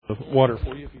water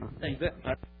for you if you Thank need you.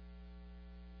 that.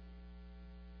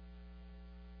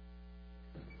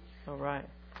 All right.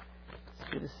 It's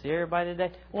good to see everybody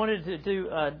today. I wanted to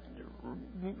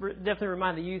definitely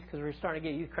remind the youth, because we're starting to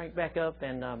get youth cranked back up,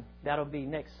 and that'll be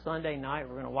next Sunday night.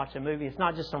 We're going to watch a movie. It's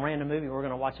not just some random movie. We're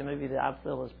going to watch a movie that I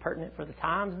feel is pertinent for the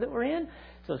times that we're in.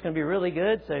 So it's going to be really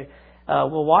good. So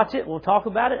we'll watch it. We'll talk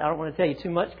about it. I don't want to tell you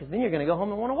too much, because then you're going to go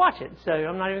home and want to watch it. So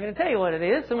I'm not even going to tell you what it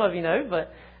is. Some of you know,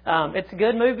 but it's a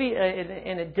good movie,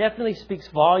 and it definitely speaks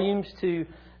volumes to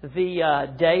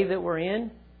the day that we're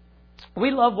in.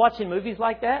 We love watching movies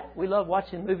like that. We love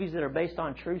watching movies that are based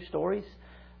on true stories.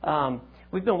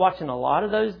 We've been watching a lot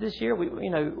of those this year.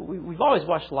 We've always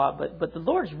watched a lot, but the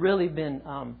Lord's really been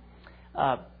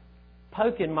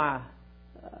poking my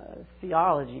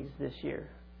theologies this year.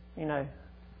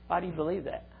 Why do you believe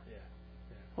that?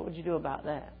 What would you do about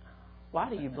that? Why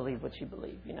do you believe what you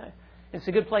believe? It's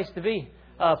a good place to be.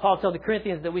 Paul told the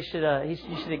Corinthians that you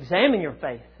should examine your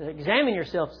faith, examine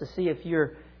yourselves to see if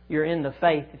you're in the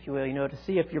faith, if you will, to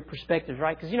see if your perspective's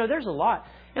right. Because, there's a lot.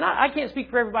 And I can't speak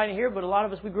for everybody here, but a lot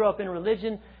of us, we grew up in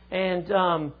religion. And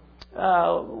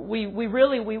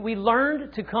we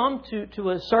learned to come to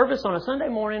a service on a Sunday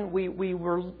morning. We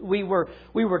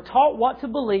were taught what to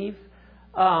believe.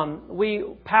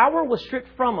 Power was stripped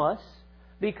from us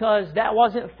because that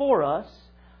wasn't for us.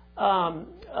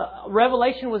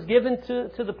 Revelation was given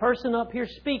to the person up here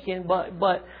speaking,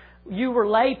 but you were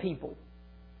lay people.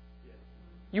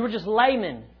 You were just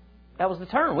laymen. That was the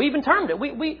term. We even termed it. We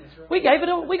gave it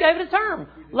a term.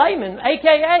 Layman,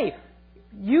 a.k.a.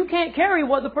 you can't carry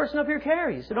what the person up here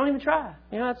carries, so don't even try.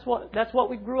 That's what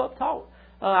we grew up taught.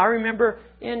 I remember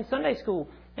in Sunday school,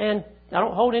 and I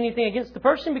don't hold anything against the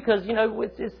person because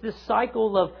it's this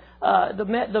cycle of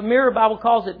the Mirror Bible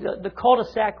calls it the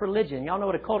cul-de-sac religion. Y'all know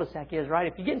what a cul-de-sac is, right?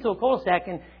 If you get into a cul-de-sac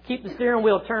and keep the steering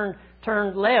wheel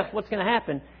turned left, what's going to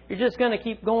happen? You're just going to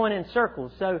keep going in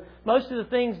circles. So most of the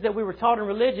things that we were taught in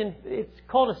religion, it's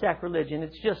cul-de-sac religion.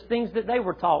 It's just things that they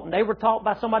were taught. And they were taught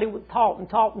by somebody who taught. And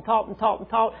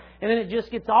then it just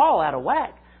gets all out of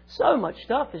whack. So much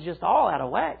stuff is just all out of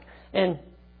whack. And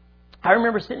I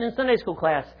remember sitting in Sunday school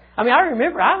class. I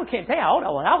can't tell you how old I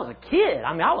was. I was a kid.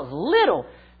 I was little.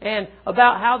 And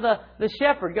about how the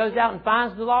shepherd goes out and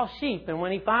finds the lost sheep. And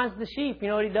when he finds the sheep, you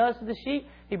know what he does to the sheep?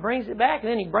 He brings it back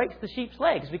and then he breaks the sheep's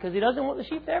legs because he doesn't want the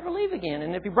sheep to ever leave again.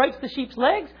 And if he breaks the sheep's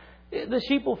legs, the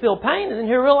sheep will feel pain and then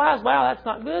he'll realize, wow, that's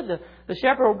not good. The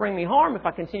shepherd will bring me harm if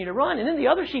I continue to run. And then the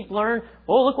other sheep learn,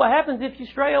 well, look what happens if you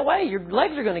stray away. Your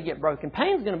legs are going to get broken.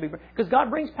 Pain's going to be because God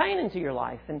brings pain into your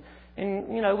life. And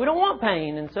we don't want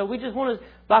pain. And so we just want to,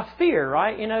 by fear,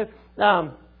 right? And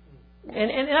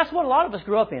that's what a lot of us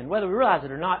grew up in, whether we realize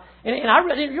it or not. And you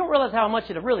don't realize how much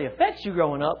it really affects you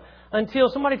growing up until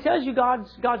somebody tells you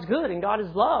God's good and God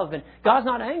is love and God's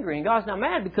not angry and God's not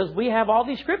mad, because we have all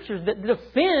these scriptures that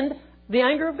defend the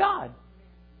anger of God.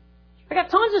 I got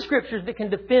tons of scriptures that can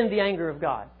defend the anger of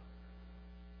God.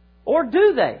 Or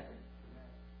do they?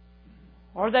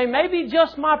 Or they maybe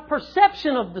just my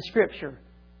perception of the scripture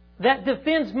that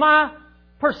defends my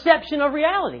perception of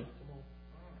reality.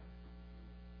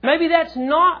 Maybe that's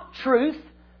not truth.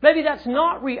 Maybe that's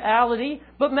not reality.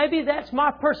 But maybe that's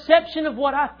my perception of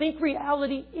what I think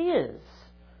reality is.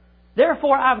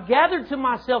 Therefore, I've gathered to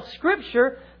myself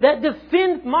scripture that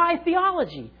defend my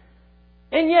theology.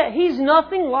 And yet, He's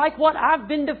nothing like what I've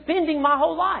been defending my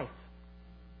whole life.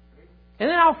 And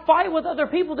then I'll fight with other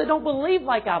people that don't believe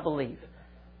like I believe.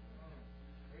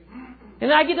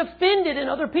 And I get offended in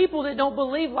other people that don't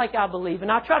believe like I believe.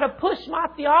 And I try to push my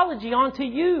theology onto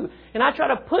you. And I try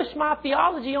to push my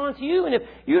theology onto you. And if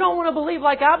you don't want to believe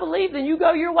like I believe, then you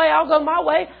go your way, I'll go my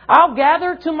way. I'll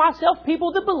gather to myself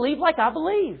people that believe like I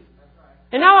believe.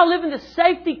 And now I live in the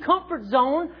safety comfort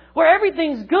zone where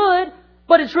everything's good,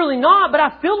 but it's really not. But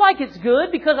I feel like it's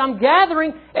good because I'm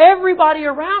gathering everybody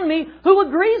around me who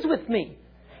agrees with me.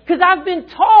 Because I've been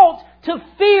taught to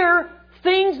fear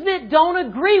things that don't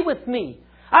agree with me.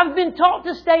 I've been taught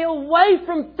to stay away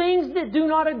from things that do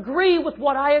not agree with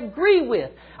what I agree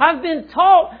with. I've been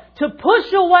taught to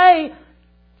push away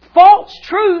false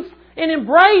truth and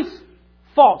embrace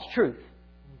false truth.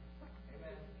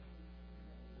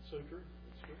 It's so true.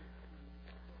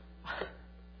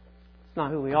 It's not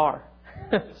who we are.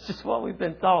 It's just what we've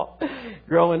been taught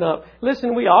growing up.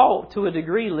 Listen, we all, to a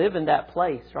degree, live in that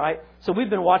place, right? So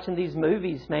we've been watching these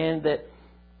movies, man, that...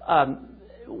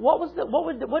 What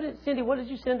did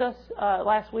you send us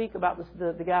last week about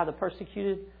the guy that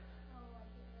persecuted?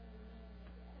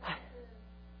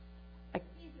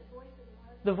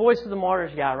 The Voice of the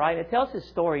Martyrs guy, right? It tells his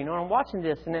story. I'm watching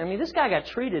this, and this guy got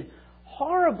treated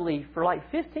horribly for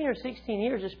like 15 or 16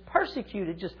 years, just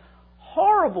persecuted, just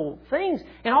horrible things.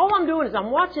 And all I'm doing is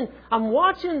I'm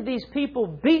watching these people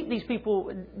beat these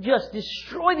people, just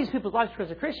destroy these people's lives because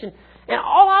they're Christian. And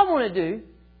all I want to do,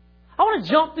 I want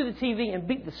to jump through the TV and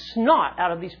beat the snot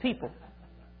out of these people.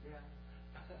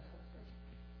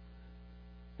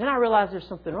 Then I realize there's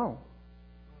something wrong.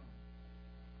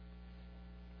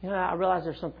 I realize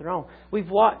there's something wrong. We've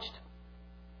watched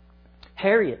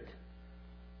Harriet,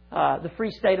 the Free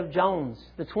State of Jones,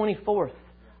 the 24th.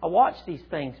 I watch these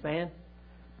things, man.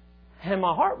 And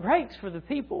my heart breaks for the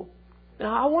people. And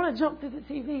I want to jump through the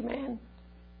TV, man.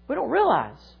 We don't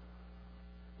realize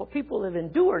what people have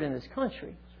endured in this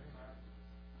country.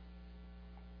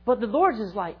 But the Lord's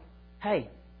is like,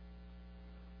 hey,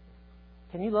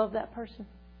 can you love that person?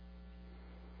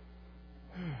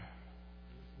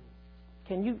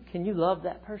 Can you love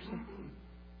that person?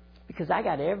 Because I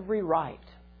got every right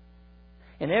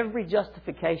and every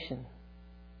justification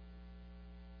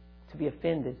to be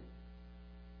offended.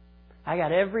 I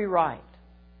got every right.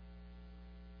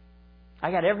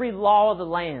 I got every law of the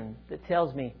land that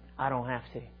tells me I don't have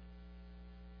to.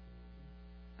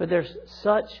 But there's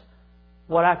such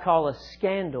what I call a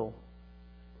scandal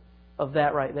of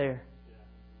that right there.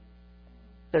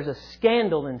 There's a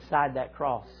scandal inside that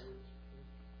cross.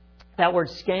 That word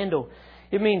scandal,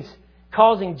 it means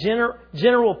causing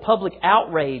general public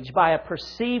outrage by a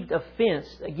perceived offense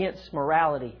against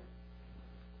morality.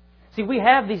 See, we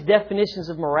have these definitions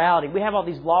of morality. We have all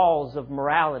these laws of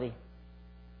morality.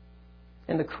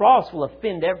 And the cross will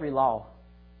offend every law.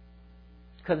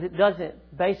 Because it doesn't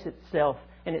base itself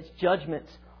and its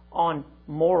judgments on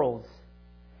morals.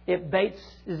 It bases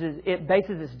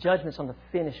its judgments on the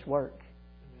finished work.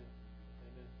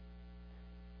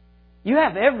 You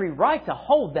have every right to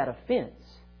hold that offense.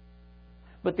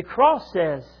 But the cross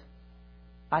says,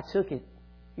 I took it,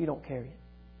 you don't carry it.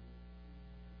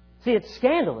 See, it's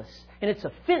scandalous and it's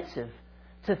offensive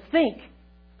to think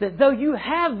that though you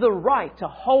have the right to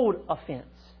hold offense,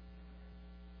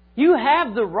 you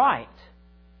have the right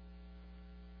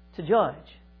to judge.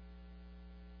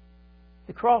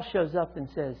 The cross shows up and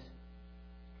says,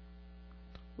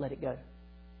 let it go.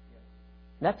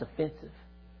 That's offensive.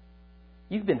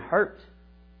 You've been hurt.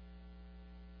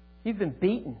 You've been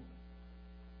beaten.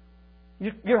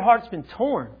 Your heart's been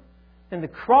torn. And the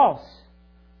cross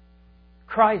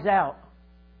cries out,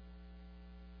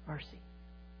 mercy.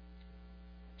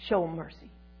 Show them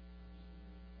mercy.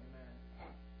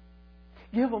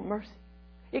 Give them mercy.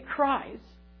 It cries.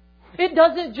 It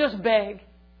doesn't just beg.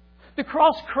 The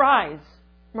cross cries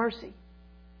mercy.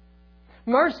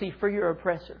 Mercy for your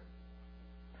oppressor.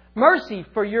 Mercy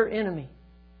for your enemy.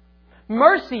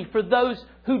 Mercy for those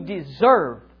who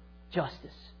deserve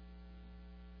justice.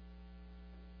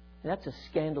 And that's a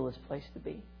scandalous place to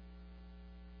be.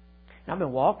 And I've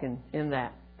been walking in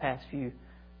that past few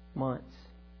months.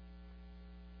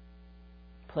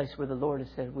 A place where the Lord has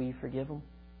said, will you forgive them?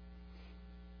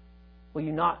 Will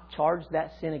you not charge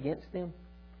that sin against them?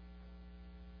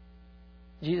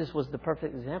 Jesus was the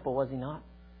perfect example, was He not?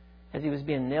 As He was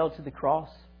being nailed to the cross.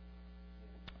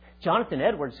 Jonathan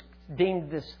Edwards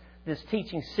deemed this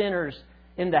teaching sinners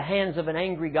in the hands of an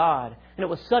angry God. And it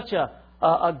was such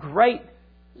a great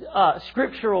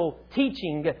scriptural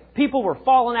teaching. People were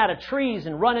falling out of trees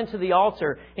and running to the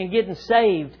altar and getting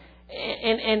saved.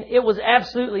 And it was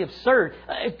absolutely absurd.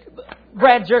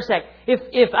 Brad Jersak,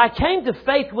 if I came to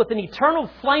faith with an eternal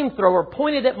flamethrower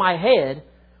pointed at my head,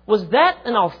 was that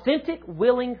an authentic,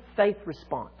 willing faith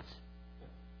response?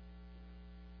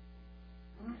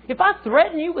 If I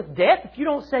threaten you with death if you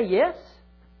don't say yes,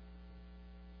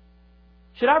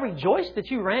 should I rejoice that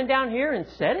you ran down here and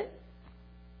said it?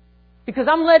 Because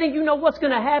I'm letting you know what's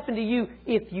going to happen to you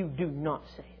if you do not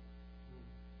say it.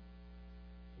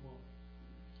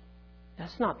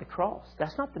 That's not the cross.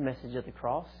 That's not the message of the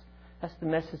cross. That's the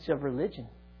message of religion.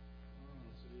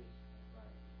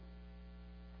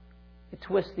 It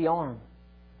twists the arm,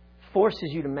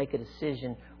 forces you to make a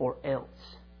decision or else.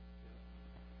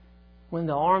 When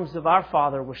the arms of our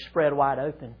Father were spread wide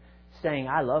open, saying,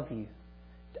 I love you.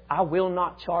 I will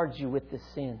not charge you with this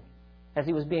sin. As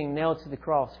He was being nailed to the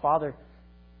cross, Father,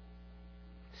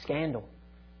 scandal.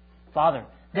 Father,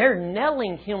 they're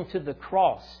nailing Him to the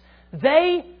cross.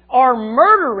 They are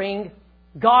murdering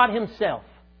God Himself.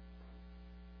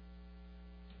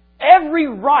 Every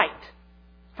right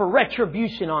for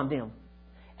retribution on them.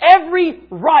 Every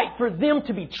right for them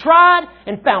to be tried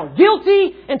and found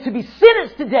guilty and to be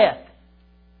sentenced to death.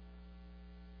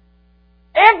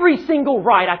 Every single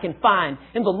right I can find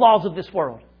in the laws of this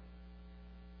world.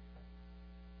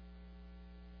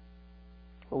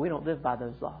 But we don't live by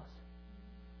those laws.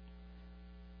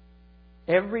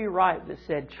 Every right that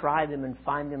said try them and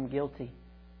find them guilty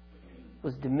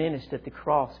was diminished at the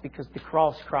cross, because the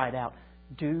cross cried out,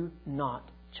 do not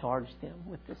charge them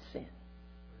with this sin.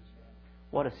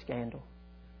 What a scandal.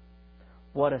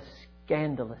 What a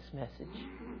scandalous message.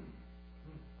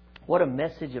 What a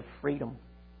message of freedom.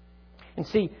 And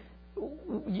see,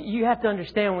 you have to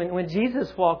understand, when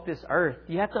Jesus walked this earth,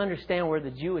 you have to understand where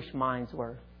the Jewish minds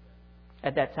were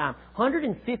at that time.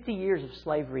 150 years of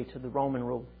slavery to the Roman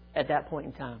rule at that point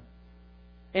in time.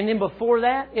 And then before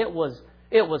that, it was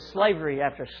slavery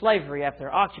after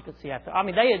occupancy after. I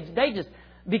mean, they just,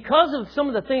 because of some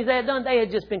of the things they had done, they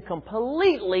had just been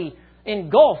completely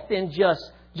engulfed in just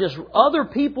other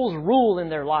people's rule in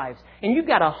their lives. And you've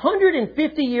got a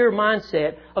 150-year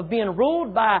mindset of being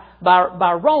ruled by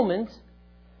Romans.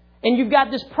 And you've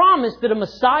got this promise that a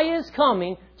Messiah is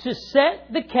coming to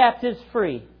set the captives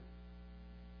free.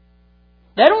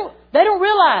 They don't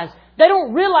realize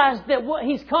that what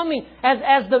He's coming,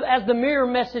 as the mirror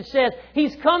message says,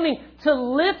 He's coming to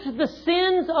lift the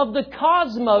sins of the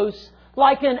cosmos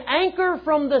like an anchor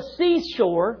from the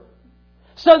seashore,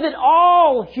 so that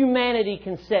all humanity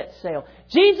can set sail.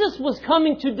 Jesus was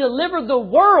coming to deliver the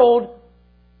world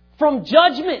from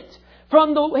judgment.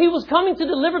 He was coming to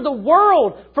deliver the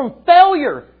world from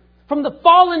failure, from the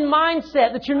fallen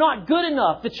mindset that you're not good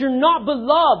enough, that you're not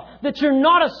beloved, that you're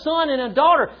not a son and a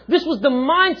daughter. This was the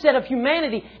mindset of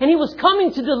humanity. And He was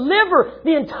coming to deliver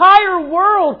the entire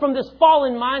world from this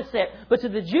fallen mindset. But to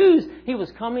the Jews, He was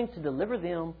coming to deliver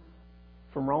them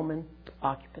from Roman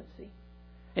occupancy.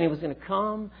 And He was going to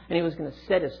come and He was going to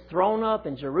set His throne up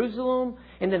in Jerusalem.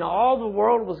 And then all the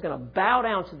world was going to bow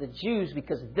down to the Jews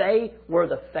because they were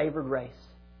the favored race.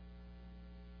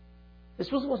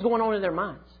 This was what's going on in their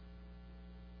minds.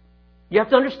 You have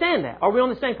to understand that. Are we on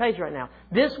the same page right now?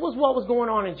 This was what was going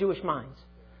on in Jewish minds.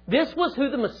 This was who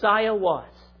the Messiah was.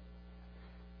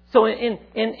 So in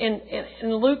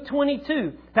Luke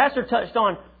 22, Pastor touched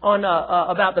on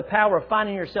about the power of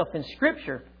finding yourself in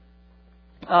Scripture.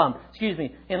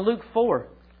 In Luke 4,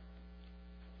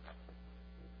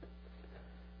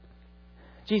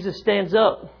 Jesus stands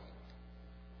up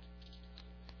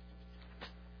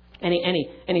and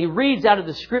he reads out of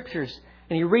the Scriptures,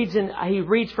 and he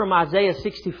reads from Isaiah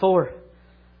 64. It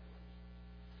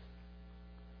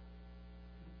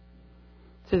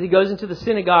says he goes into the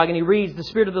synagogue and he reads, "The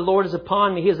Spirit of the Lord is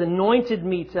upon me. He has anointed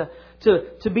me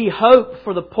to be hope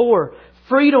for the poor,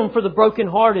 freedom for the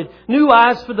brokenhearted, new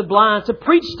eyes for the blind, to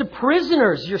preach to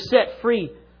prisoners you're set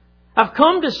free. I've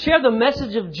come to share the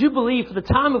message of Jubilee, for the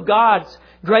time of God's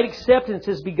great acceptance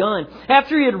has begun."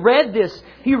 After he had read this,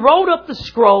 he rolled up the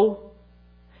scroll,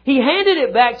 he handed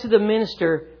it back to the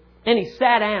minister, and he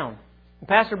sat down. The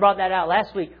pastor brought that out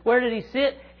last week. Where did he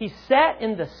sit? He sat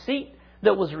in the seat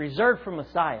that was reserved for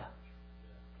Messiah.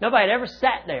 Nobody had ever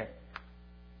sat there.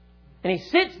 And he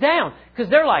sits down because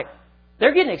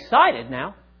they're getting excited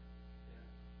now.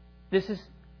 This is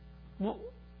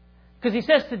because he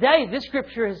says today this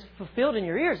Scripture is fulfilled in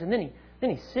your ears, and then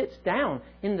he sits down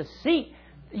in the seat.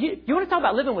 You want to talk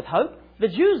about living with hope? The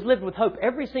Jews lived with hope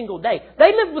every single day.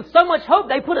 They lived with so much hope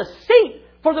they put a seat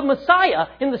for the Messiah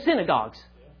in the synagogues.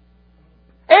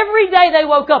 Every day they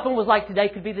woke up and was like, today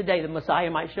could be the day the Messiah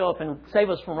might show up and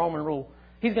save us from Roman rule.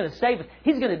 He's going to save us.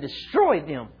 He's going to destroy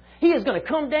them. He is going to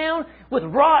come down with a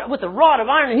rod of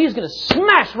iron, and He's going to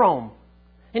smash Rome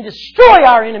and destroy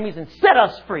our enemies and set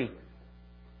us free.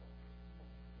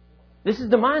 This is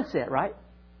the mindset, right?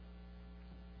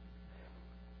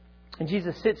 And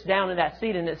Jesus sits down in that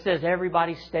seat, and it says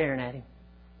everybody's staring at Him.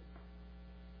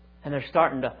 And they're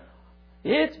starting to,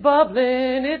 it's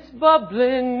bubbling, it's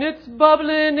bubbling, it's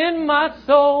bubbling in my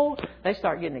soul. They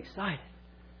start getting excited.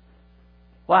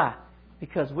 Why?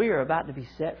 Because we are about to be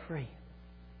set free.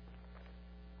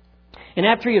 And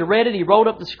after he had read it, he rolled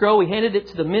up the scroll, he handed it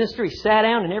to the minister, he sat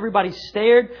down, and everybody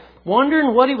stared,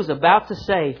 wondering what he was about to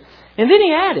say. And then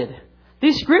he added,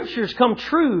 "These Scriptures come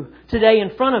true today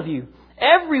in front of you."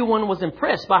 Everyone was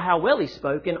impressed by how well he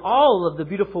spoke and all of the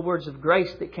beautiful words of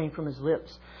grace that came from his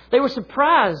lips. They were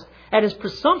surprised at his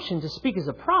presumption to speak as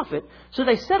a prophet, so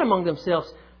they said among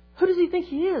themselves, "Who does he think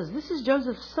he is? This is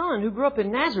Joseph's son who grew up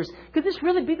in Nazareth. Could this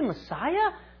really be the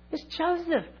Messiah? It's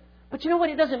Joseph." But you know what?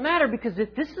 It doesn't matter, because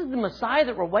if this is the Messiah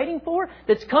that we're waiting for,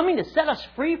 that's coming to set us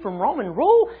free from Roman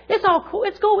rule, it's all cool.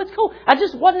 It's cool. It's cool. I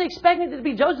just wasn't expecting it to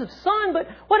be Joseph's son, but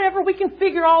whatever. We can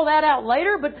figure all that out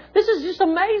later. But this is just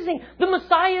amazing. The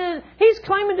Messiah, He's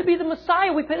claiming to be the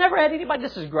Messiah. We've never had anybody.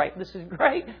 This is great. This is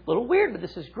great. A little weird, but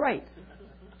this is great.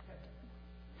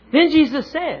 Then Jesus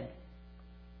said,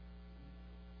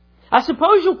 "I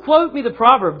suppose you'll quote me the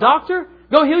proverb, 'Doctor,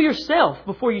 go heal yourself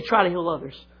before you try to heal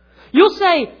others.' You'll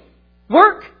say,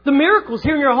 Work the miracles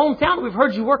here in your hometown that we've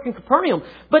heard you work in Capernaum.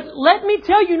 But let me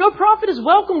tell you, no prophet is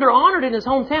welcomed or honored in his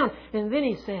hometown. And then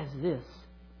he says this.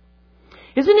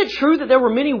 Isn't it true that there were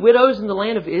many widows in the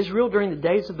land of Israel during the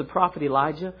days of the prophet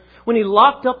Elijah, when he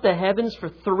locked up the heavens for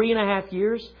 3.5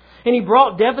 years? And he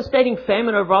brought devastating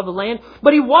famine over all the land.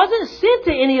 But he wasn't sent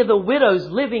to any of the widows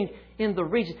living in the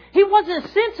region. He wasn't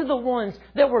sent to the ones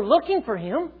that were looking for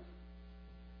him.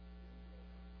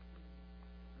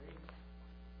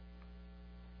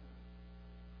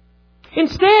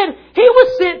 Instead, he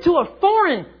was sent to a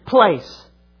foreign place,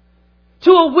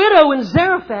 to a widow in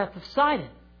Zarephath of Sidon.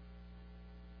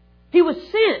 He was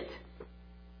sent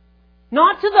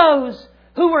not to those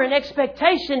who were in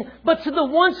expectation, but to the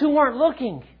ones who weren't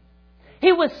looking.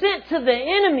 He was sent to the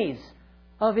enemies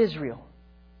of Israel.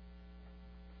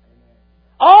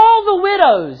 All the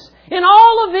widows in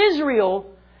all of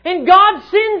Israel, and God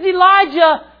sends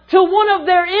Elijah to one of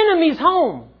their enemies'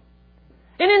 home.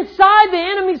 And inside the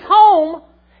enemy's home,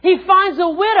 he finds a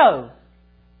widow.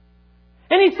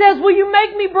 And he says, will you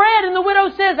make me bread? And the widow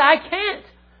says, I can't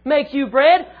make you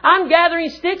bread. I'm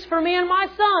gathering sticks for me and my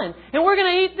son. And we're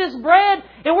going to eat this bread,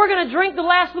 and we're going to drink the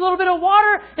last little bit of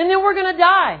water, and then we're going to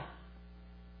die.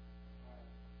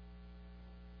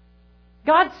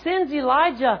 God sends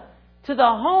Elijah to the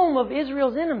home of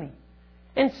Israel's enemy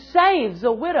and saves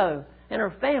a widow and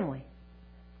her family.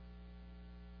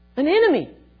 An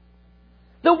enemy.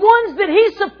 The ones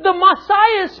that the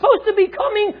Messiah is supposed to be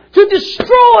coming to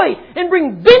destroy and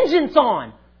bring vengeance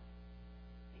on.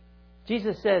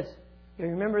 Jesus says, you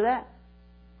remember that?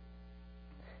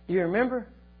 Do you remember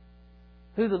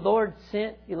who the Lord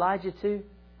sent Elijah to?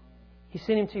 He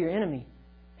sent him to your enemy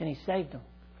and he saved him.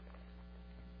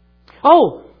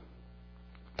 Oh,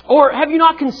 or have you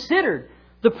not considered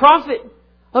the prophet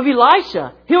of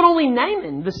Elisha healed only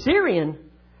Naaman, the Syrian,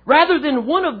 rather than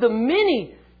one of the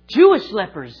many Jewish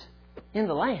lepers in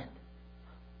the land?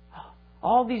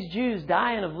 All these Jews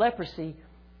dying of leprosy,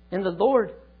 and the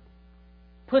Lord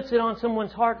puts it on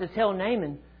someone's heart to tell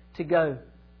Naaman to go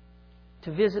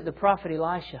to visit the prophet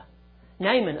Elisha.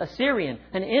 Naaman, a Syrian,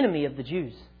 an enemy of the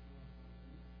Jews.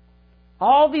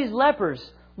 All these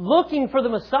lepers looking for the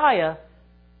Messiah,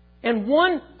 and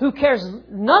one who cares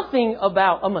nothing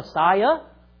about a Messiah,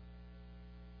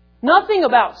 nothing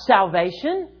about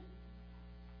salvation.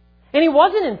 And he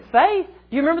wasn't in faith.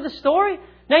 Do you remember the story?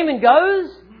 Naaman goes,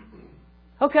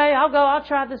 okay, I'll go, I'll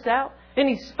try this out. And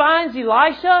he finds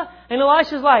Elisha, and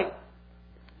Elisha's like,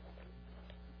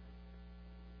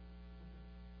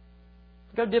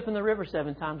 go dip in the river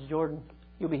 7 times, Jordan.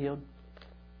 You'll be healed.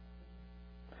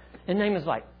 And Naaman's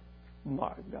like,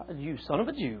 my God, you son of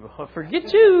a Jew,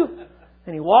 forget you.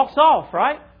 And he walks off,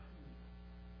 right?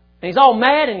 And he's all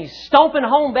mad and he's stomping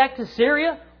home back to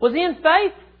Syria. Was he in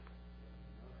faith?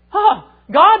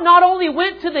 God not only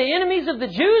went to the enemies of the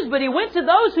Jews, but He went to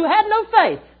those who had no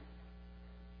faith.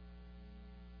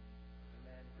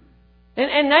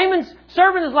 And Naaman's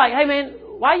servant is like, hey man,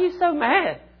 why are you so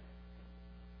mad?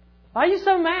 Why are you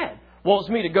so mad? Wants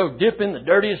me to go dip in the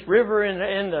dirtiest river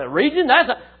in the region?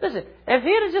 Listen, if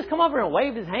he had just come over and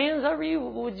waved his hands over you,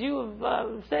 would you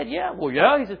have said, yeah? Well,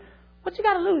 yeah. He said, what you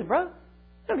got to lose, bro?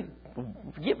 You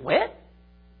don't get wet.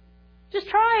 Just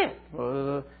try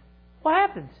it. What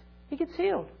happens? He gets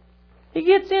healed. He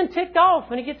gets in ticked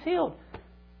off and he gets healed.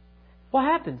 What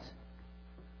happens?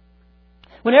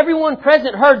 When everyone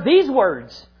present heard these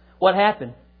words, what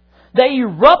happened? They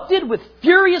erupted with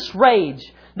furious rage.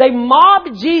 They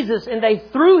mobbed Jesus and they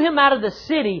threw Him out of the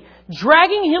city,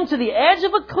 dragging Him to the edge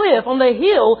of a cliff on the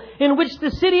hill in which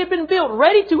the city had been built,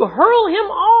 ready to hurl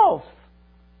Him off.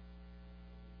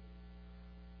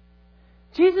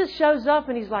 Jesus shows up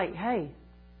and He's like, hey,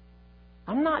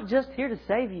 I'm not just here to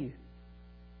save you.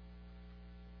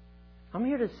 I'm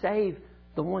here to save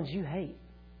the ones you hate.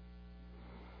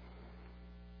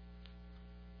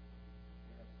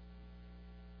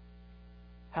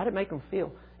 How did it make them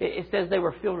feel? It says they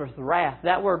were filled with wrath.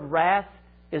 That word wrath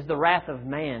is the wrath of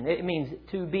man. It means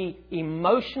to be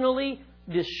emotionally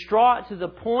distraught to the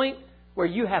point where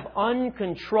you have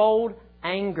uncontrolled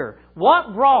anger.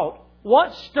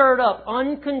 What stirred up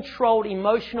uncontrolled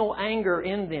emotional anger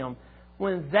in them?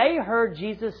 When they heard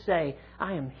Jesus say,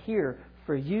 I am here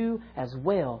for you as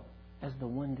well as the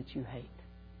one that you hate.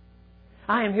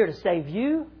 I am here to save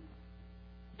you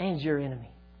and your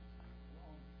enemy.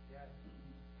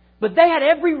 But they had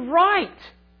every right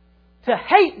to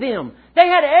hate them. They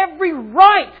had every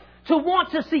right to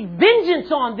want to see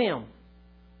vengeance on them.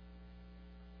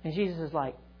 And Jesus is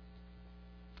like,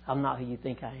 I'm not who you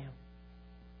think I am.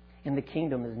 And the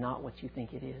kingdom is not what you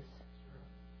think it is.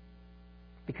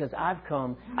 Because I've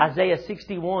come, Isaiah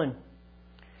 61.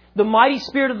 The mighty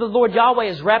Spirit of the Lord Yahweh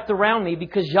is wrapped around me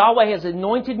because Yahweh has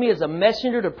anointed me as a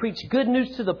messenger to preach good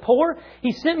news to the poor.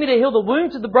 He sent me to heal the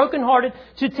wounds of the brokenhearted,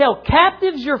 to tell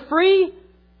captives you're free,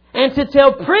 and to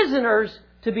tell prisoners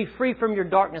to be free from your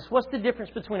darkness. What's the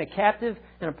difference between a captive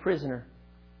and a prisoner?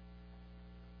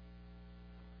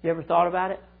 You ever thought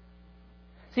about it?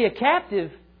 See, a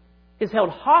captive is held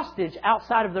hostage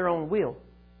outside of their own will.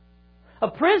 A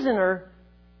prisoner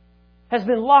has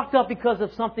been locked up because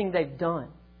of something they've done.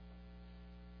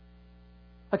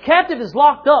 A captive is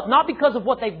locked up not because of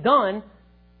what they've done,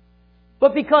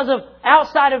 but because of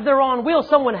outside of their own will.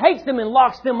 Someone hates them and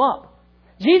locks them up.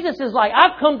 Jesus is like,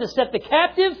 I've come to set the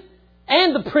captive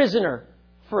and the prisoner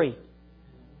free.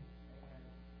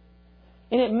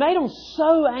 And it made them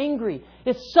so angry.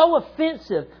 It's so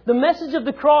offensive. The message of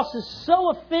the cross is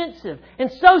so offensive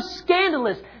and so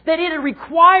scandalous that it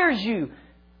requires you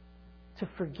to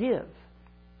forgive.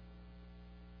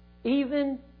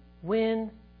 Even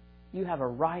when you have a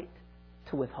right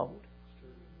to withhold.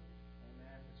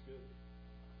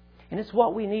 And it's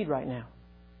what we need right now.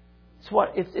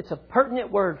 It's a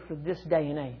pertinent word for this day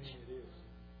and age.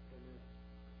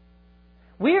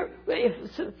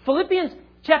 Philippians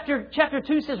chapter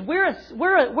 2 says we're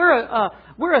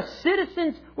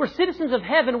citizens of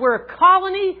heaven. We're a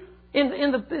colony.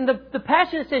 In the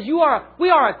Passion it says we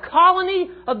are a colony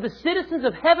of the citizens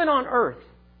of heaven on earth.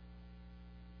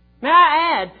 May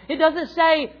I add, it doesn't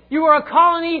say you are a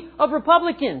colony of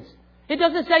Republicans. It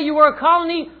doesn't say you are a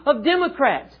colony of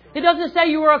Democrats. It doesn't say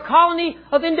you are a colony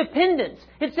of independents.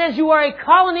 It says you are a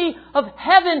colony of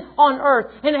heaven on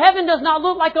earth. And heaven does not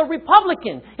look like a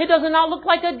Republican. It does not look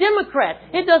like a Democrat.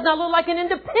 It does not look like an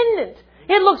independent.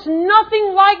 It looks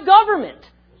nothing like government.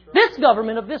 This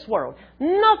government of this world.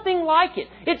 Nothing like it.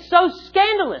 It's so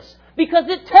scandalous. Because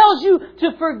it tells you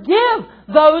to forgive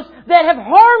those that have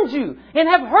harmed you and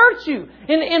have hurt you.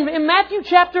 In Matthew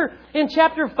chapter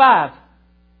 5.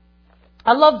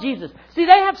 I love Jesus. See,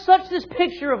 they have such this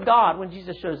picture of God when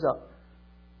Jesus shows up.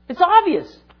 It's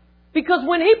obvious. Because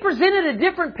when He presented a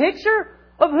different picture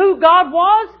of who God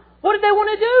was, what did they want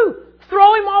to do?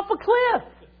 Throw Him off a cliff.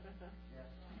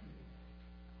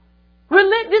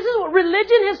 This is what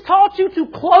religion has taught you, to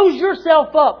close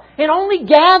yourself up and only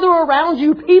gather around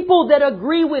you people that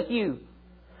agree with you.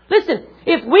 Listen,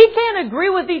 if we can't agree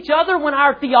with each other when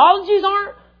our theologies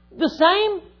aren't the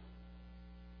same,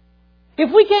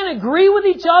 if we can't agree with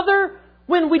each other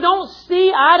when we don't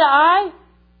see eye to eye,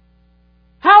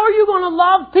 how are you going to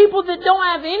love people that don't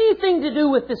have anything to do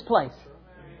with this place?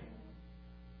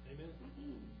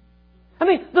 I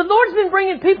mean, the Lord's been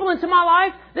bringing people into my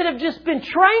life that have just been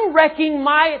train wrecking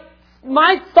my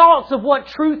thoughts of what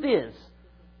truth is.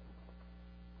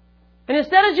 And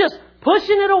instead of just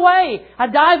pushing it away, I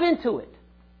dive into it.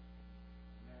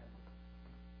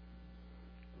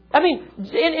 I mean,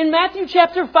 in Matthew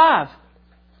chapter 5,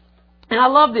 and I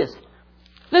love this.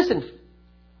 Listen,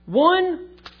 1,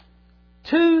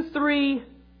 2, 3,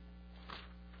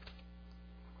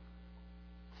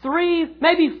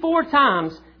 maybe 4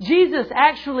 times, Jesus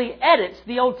actually edits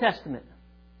the Old Testament.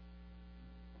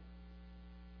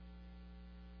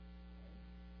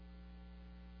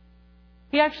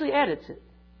 He actually edits it.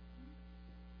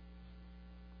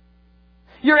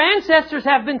 Your ancestors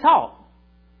have been taught.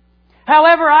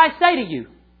 However, I say to you,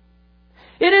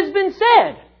 it has been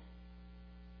said.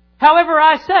 However,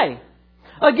 I say.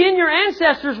 Again, your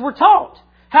ancestors were taught.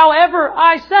 However,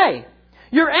 I say.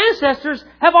 Your ancestors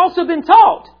have also been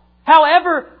taught.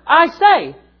 However, I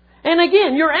say. And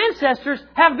again, your ancestors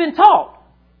have been taught.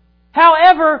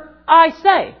 However, I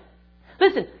say.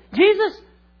 Listen, Jesus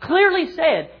clearly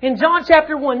said in John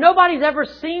chapter 1, nobody's ever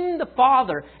seen the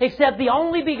Father except the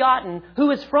only begotten who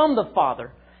is from the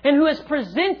Father and who has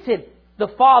presented the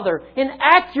Father in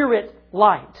accurate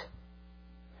light.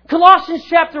 Colossians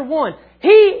chapter 1, He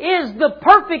is the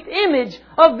perfect image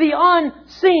of the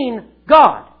unseen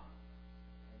God.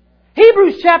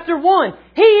 Hebrews chapter 1,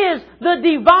 He is the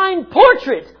divine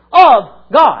portrait of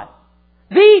God.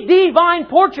 The divine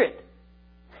portrait.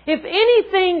 If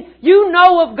anything you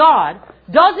know of God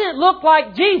doesn't look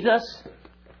like Jesus,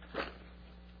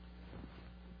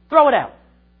 throw it out.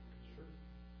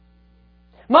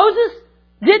 Moses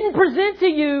didn't present to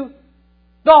you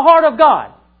the heart of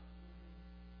God.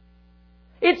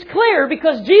 It's clear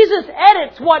because Jesus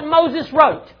edits what Moses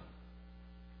wrote.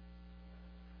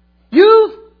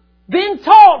 You've been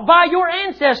taught by your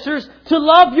ancestors to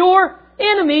love your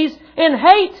enemies and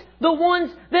hate the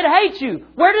ones that hate you.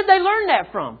 Where did they learn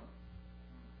that from?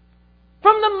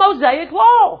 From the Mosaic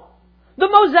Law. The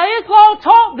Mosaic Law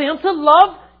taught them to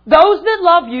love those that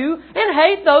love you and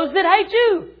hate those that hate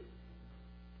you.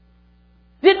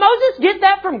 Did Moses get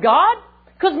that from God?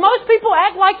 Because most people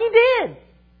act like he did.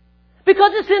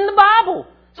 Because it's in the Bible.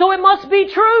 So it must be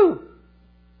true.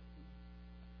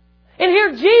 And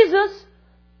here Jesus,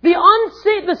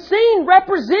 the seen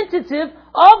representative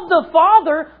of the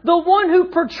Father, the one who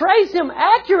portrays Him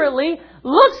accurately,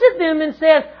 looks at them and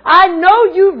says, I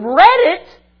know you've read it,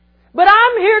 but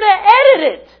I'm here to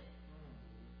edit it.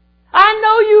 I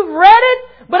know you've read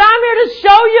it, but I'm here to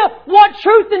show you what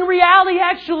truth and reality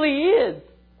actually is.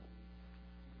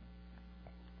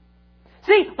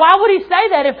 See, why would He say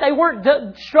that if they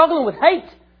weren't struggling with hate?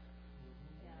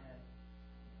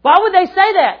 Why would they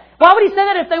say that? Why would He say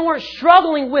that if they weren't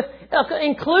struggling with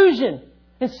inclusion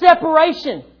and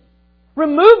separation?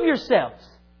 Remove yourselves.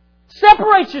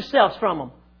 Separate yourselves from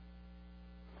them.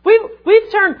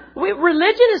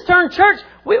 Religion has turned church.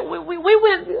 We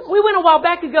went a while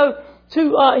back ago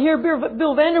to hear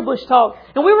Bill Vanderbush talk,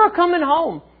 and we were coming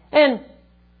home, and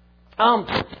on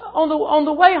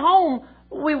the way home,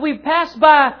 we passed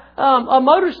by a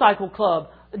motorcycle club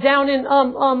down in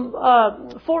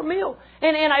Fort Mill,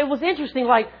 and it was interesting.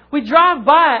 Like, we drive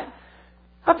by it,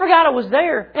 I forgot I was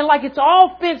there, and like it's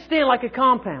all fenced in like a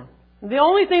compound. The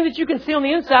only thing that you can see on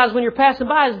the inside is when you're passing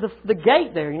by is the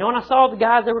gate there, and I saw the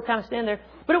guys that were kind of standing there.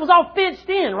 But it was all fenced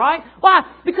in, right? Why?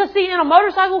 Because see, in a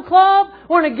motorcycle club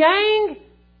or in a gang,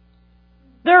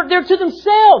 they're to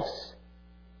themselves.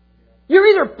 You're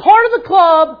either part of the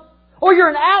club or you're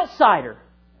an outsider.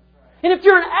 And if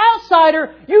you're an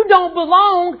outsider, you don't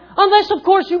belong unless, of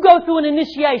course, you go through an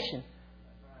initiation.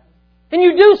 And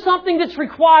you do something that's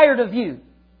required of you.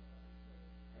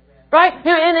 Right?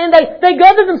 And they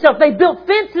govern themselves. They built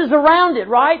fences around it,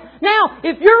 right? Now,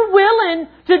 if you're willing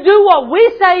to do what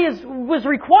we say was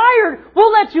required,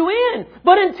 we'll let you in.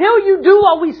 But until you do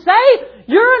what we say,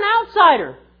 you're an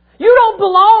outsider. You don't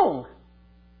belong.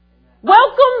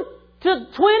 Welcome to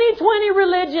 2020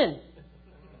 religion.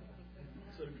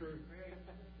 So true.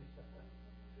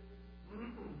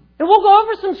 And we'll go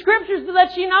over some scriptures to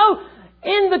let you know,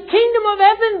 in the kingdom of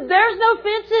heaven, there's no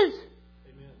fences.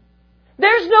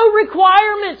 There's no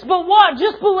requirements, but what?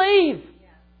 Just believe.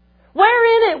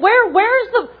 Where in it? Where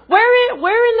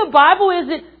in the Bible is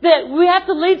it that we have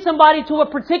to lead somebody to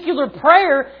a particular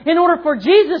prayer in order for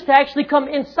Jesus to actually come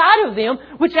inside of them,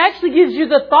 which actually gives you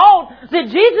the thought that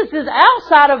Jesus is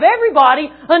outside of everybody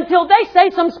until they say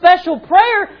some special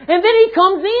prayer and then He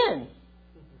comes in.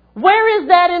 Where is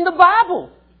that in the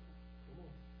Bible?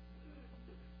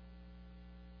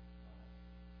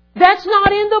 That's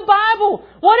not in the Bible.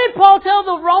 What did Paul tell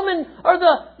the Roman or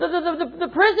the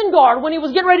prison guard when he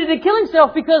was getting ready to kill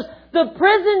himself because the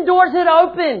prison doors had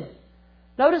opened?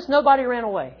 Notice nobody ran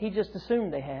away. He just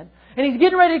assumed they had. And he's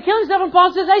getting ready to kill himself, and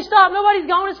Paul says, hey, stop. Nobody's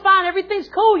going. It's fine. Everything's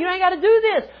cool. You ain't got to do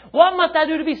this. What must I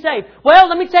do to be saved? Well,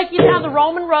 let me take you down the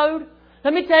Roman road.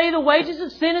 Let me tell you, the wages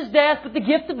of sin is death, but the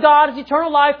gift of God is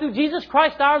eternal life through Jesus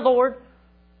Christ our Lord.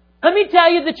 Let me tell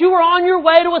you that you were on your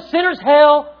way to a sinner's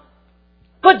hell.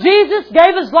 But Jesus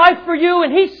gave His life for you,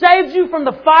 and He saved you from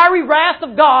the fiery wrath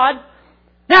of God.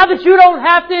 Now that you don't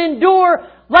have to endure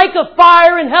lake of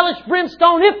fire and hellish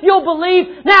brimstone, if you'll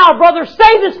believe. Now, brother,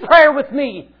 say this prayer with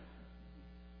me.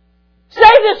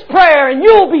 Say this prayer and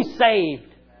you'll be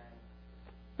saved.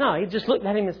 No, He just looked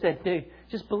at him and said, dude,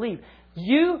 just believe.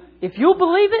 If you'll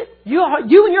believe it, you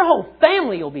and your whole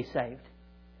family will be saved.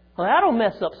 Well, that'll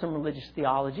mess up some religious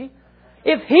theology.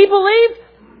 If he believed,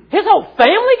 his whole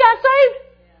family got saved?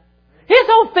 His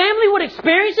whole family would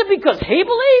experience it because he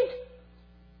believed?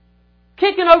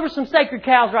 Kicking over some sacred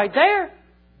cows right there.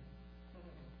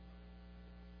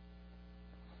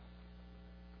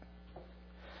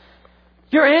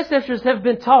 Your ancestors have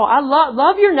been taught, I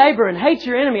love your neighbor and hate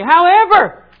your enemy.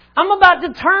 However, I'm about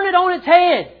to turn it on its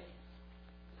head.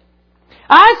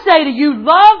 I say to you,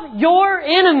 love your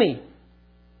enemy.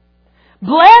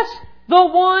 Bless the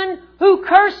one who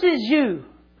curses you.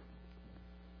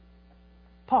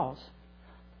 Pause.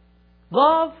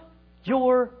 Love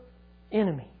your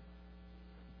enemy.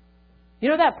 You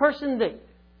know that person that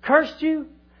cursed you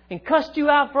and cussed you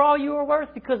out for all you were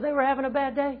worth because they were having a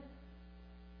bad day?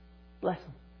 Bless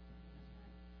them.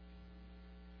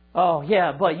 Oh,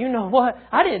 yeah, but you know what?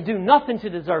 I didn't do nothing to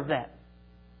deserve that.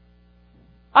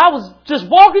 I was just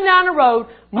walking down the road,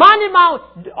 minding my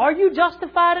own. Are you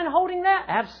justified in holding that?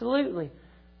 Absolutely.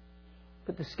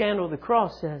 But the scandal of the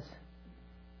cross says,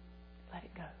 let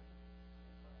it go.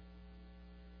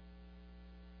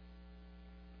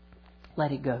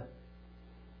 Let it go.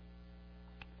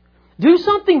 Do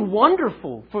something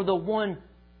wonderful for the one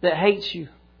that hates you.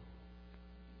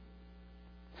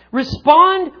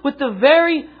 Respond with the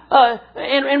very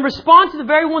and respond to the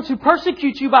very ones who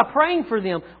persecute you by praying for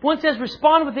them. One says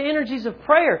respond with the energies of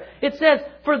prayer. It says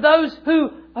for those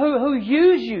who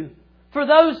use you, for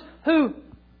those who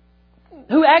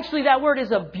actually that word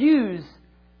is abuse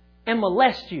and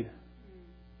molest you.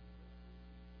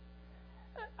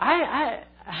 I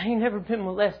ain't never been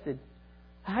molested.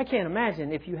 I can't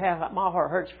imagine if you have. My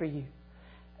heart hurts for you.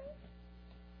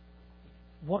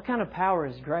 What kind of power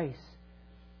is grace?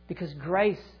 Because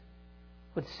grace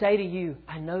would say to you,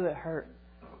 I know it hurt.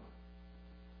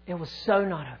 It was so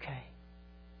not okay.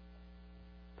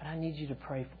 But I need you to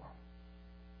pray for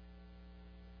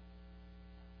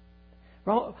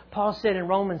them. Paul said in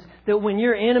Romans that when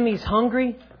your enemy's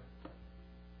hungry,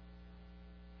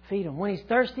 feed him. When he's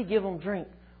thirsty, give him drink.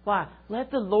 Why?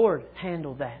 Let the Lord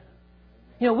handle that.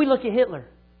 You know, we look at Hitler.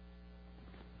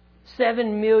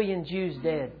 7 million Jews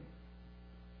dead.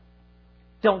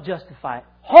 Don't justify it.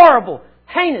 Horrible,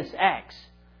 heinous acts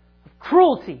of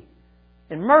cruelty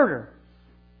and murder.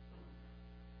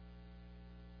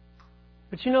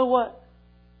 But you know what?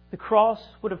 The cross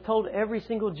would have told every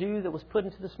single Jew that was put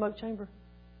into the smoke chamber.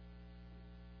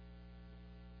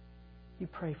 You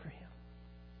pray for him.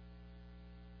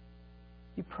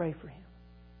 You pray for him.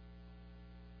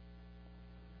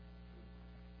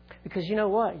 Because you know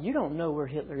what? You don't know where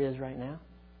Hitler is right now.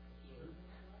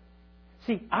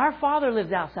 See, our Father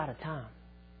lives outside of time.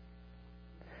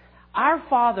 Our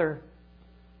Father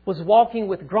was walking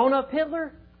with grown-up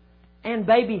Hitler and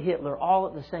baby Hitler all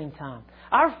at the same time.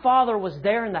 Our Father was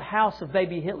there in the house of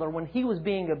baby Hitler when he was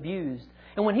being abused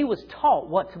and when he was taught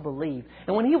what to believe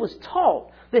and when he was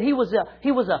taught that he was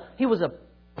a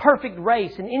perfect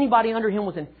race and anybody under him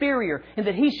was inferior and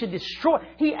that he should destroy.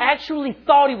 He actually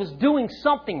thought he was doing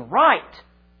something right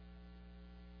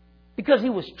because he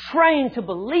was trained to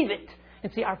believe it.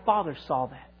 And see, our Father saw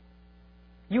that.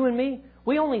 You and me,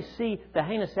 we only see the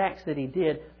heinous acts that he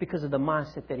did because of the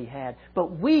mindset that he had.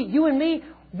 But you and me,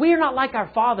 we're not like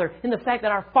our Father in the fact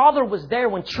that our Father was there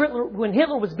when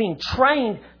Hitler was being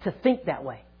trained to think that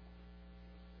way.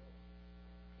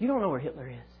 You don't know where Hitler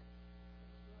is.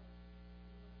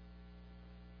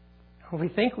 We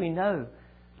think we know.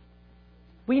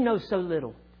 We know so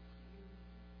little.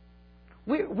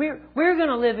 We're going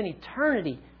to live in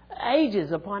eternity,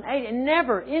 ages upon ages,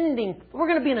 never ending. We're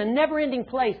going to be in a never ending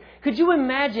place. Could you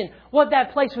imagine what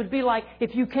that place would be like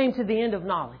if you came to the end of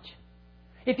knowledge?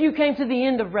 If you came to the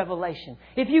end of revelation?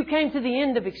 If you came to the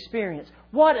end of experience?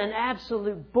 What an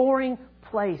absolute boring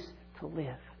place to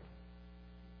live.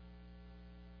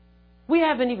 We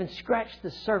haven't even scratched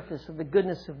the surface of the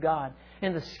goodness of God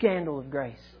and the scandal of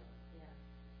grace.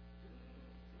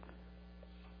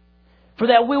 For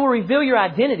that we will reveal your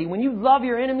identity. When you love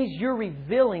your enemies, you're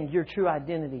revealing your true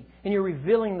identity. And you're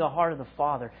revealing the heart of the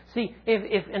Father. See,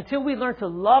 if until we learn to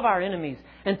love our enemies,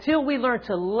 until we learn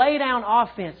to lay down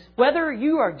offense, whether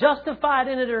you are justified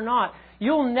in it or not,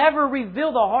 you'll never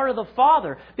reveal the heart of the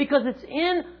Father. Because it's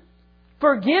in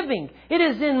forgiving. It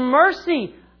is in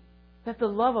mercy that the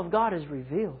love of God is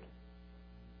revealed.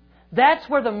 That's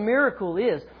where the miracle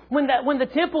is. When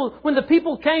the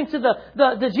people came to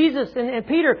the Jesus and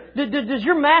Peter, does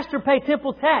your master pay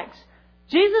temple tax?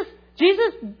 Jesus,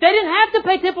 they didn't have to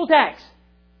pay temple tax.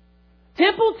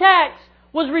 Temple tax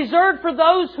was reserved for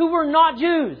those who were not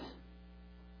Jews.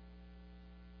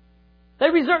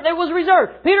 It was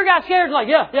reserved. Peter got scared and like,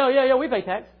 yeah, we pay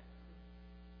tax.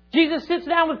 Jesus sits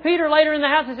down with Peter later in the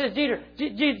house and says,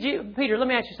 Peter, let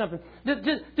me ask you something. Do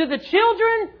the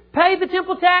children pay the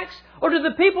temple tax? Or do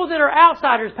the people that are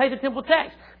outsiders pay the temple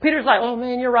tax? Peter's like, oh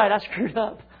man, you're right. I screwed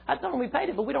up. I thought we paid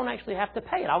it, but we don't actually have to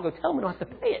pay it. I'll go tell them we don't have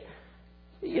to pay it.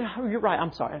 You're right.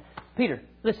 I'm sorry. Peter,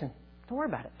 listen, don't worry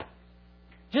about it.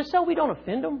 Just so we don't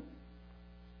offend them,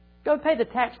 go pay the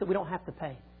tax that we don't have to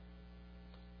pay.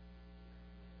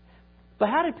 But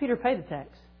how did Peter pay the tax?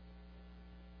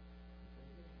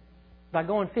 By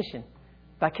going fishing.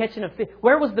 By catching a fish.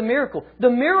 Where was the miracle?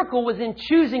 The miracle was in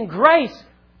choosing grace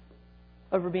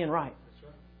over being right.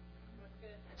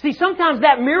 See, sometimes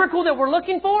that miracle that we're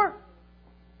looking for,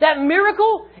 that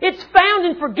miracle, it's found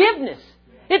in forgiveness.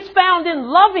 It's found in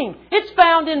loving. It's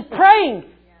found in praying.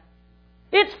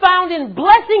 It's found in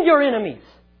blessing your enemies.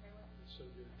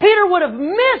 Peter would have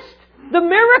missed the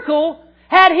miracle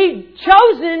had he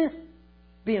chosen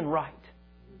being right.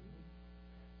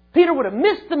 Peter would have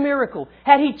missed the miracle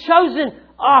had he chosen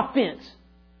offense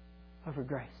over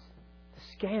grace. The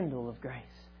scandal of grace.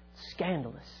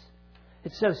 Scandalous.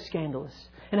 It's so scandalous.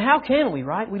 And how can we,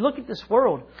 right? We look at this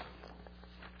world.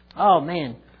 Oh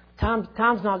man, time's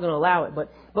not going to allow it.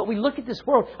 But But we look at this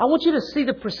world. I want you to see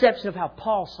the perception of how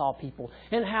Paul saw people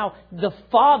and how the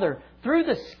Father, through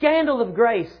the scandal of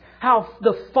grace, how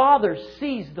the Father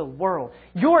sees the world.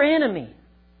 Your enemy,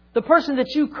 the person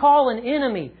that you call an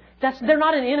enemy, they're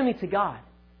not an enemy to God.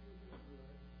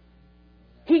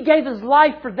 He gave His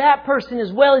life for that person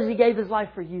as well as He gave His life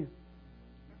for you.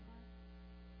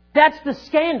 That's the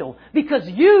scandal. Because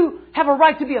you have a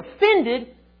right to be offended,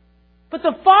 but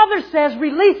the Father says,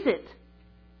 release it.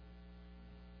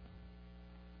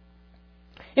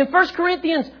 In 1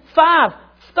 Corinthians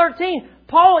 5:13,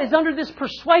 Paul is under this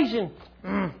persuasion.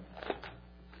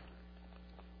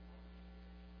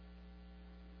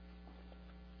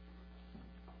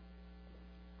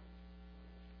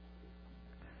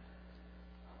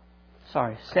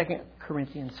 Sorry, 2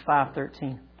 Corinthians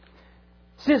 5:13.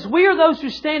 Since we are those who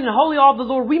stand in the holy awe of the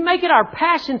Lord, we make it our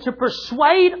passion to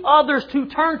persuade others to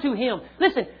turn to Him.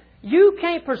 Listen, you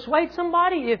can't persuade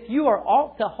somebody if you are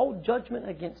ought to hold judgment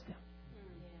against them.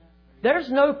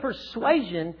 There's no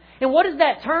persuasion. And what is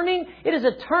that turning? It is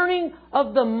a turning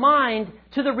of the mind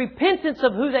to the repentance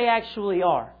of who they actually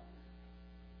are.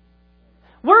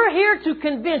 We're here to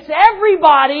convince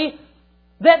everybody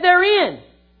that they're in.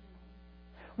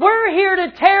 We're here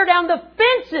to tear down the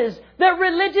fences that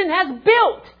religion has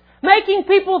built, making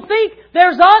people think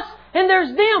there's us and there's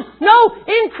them. No,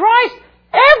 in Christ,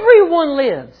 everyone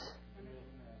lives.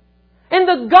 And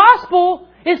the gospel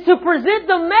is to present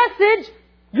the message,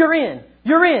 you're in,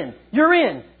 you're in, you're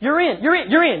in, you're in, you're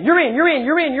in, you're in, you're in, you're in,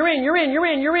 you're in, you're in, you're in, you're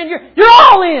in, you're in, you're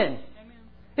all in.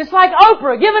 It's like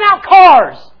Oprah giving out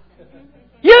cars.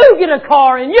 You get a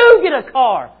car and you get a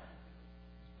car.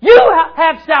 You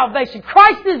have salvation.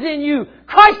 Christ is in you.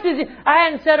 Christ is in... I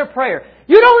hadn't said a prayer.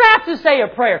 You don't have to say a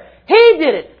prayer. He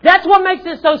did it. That's what makes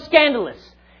it so scandalous.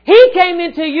 He came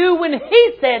into you when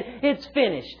He said it's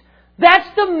finished.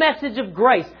 That's the message of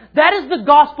grace. That is the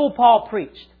gospel Paul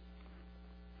preached.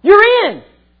 You're in.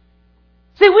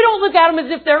 See, we don't look at them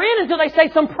as if they're in until they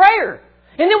say some prayer.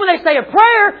 And then when they say a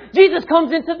prayer, Jesus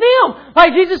comes into them.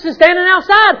 Like Jesus is standing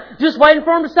outside, just waiting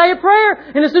for them to say a prayer.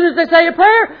 And as soon as they say a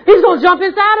prayer, He's going to jump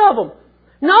inside of them.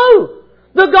 No!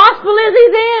 The gospel is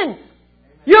He's in.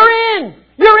 You're in.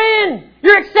 You're in.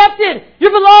 You're accepted.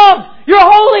 You're beloved. You're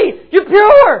holy. You're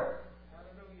pure.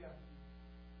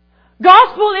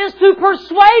 Gospel is to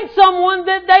persuade someone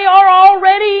that they are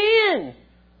already in.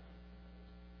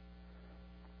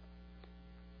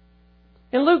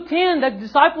 In Luke 10, the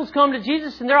disciples come to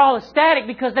Jesus and they're all ecstatic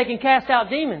because they can cast out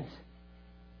demons.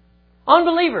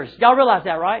 Unbelievers. Y'all realize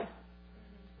that, right?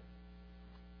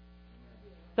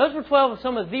 Those were 12 of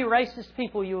some of the racist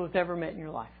people you have ever met in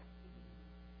your life.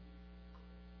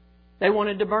 They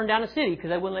wanted to burn down a city because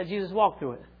they wouldn't let Jesus walk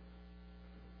through it.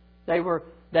 They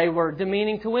were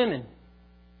demeaning to women.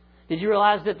 Did you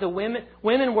realize that the women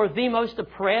were the most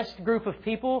oppressed group of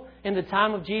people in the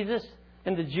time of Jesus,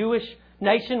 and the Jewish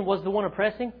nation was the one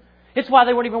oppressing? It's why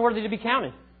they weren't even worthy to be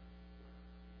counted.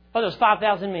 Oh, there's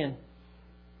 5,000 men.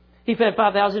 He fed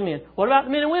 5,000 men. What about the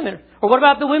men and women? Or what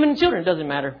about the women and children? It doesn't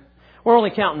matter. We're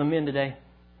only counting the men today.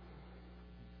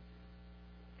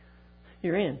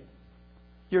 You're in.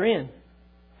 You're in.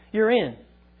 You're in.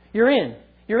 You're in.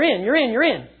 You're in. You're in. You're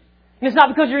in. And it's not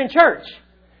because you're in church.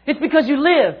 It's because you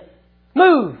live,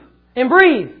 move, and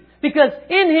breathe. Because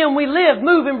in Him we live,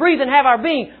 move, and breathe, and have our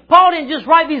being. Paul didn't just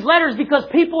write these letters because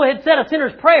people had said a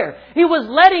sinner's prayer. He was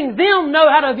letting them know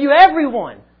how to view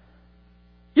everyone.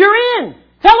 You're in.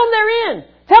 Tell them they're in.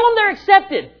 Tell them they're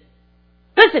accepted.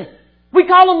 Listen, we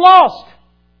call them lost.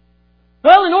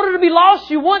 Well, in order to be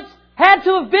lost, you once had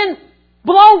to have been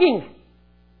belonging.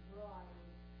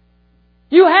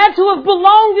 You had to have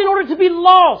belonged in order to be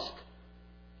lost.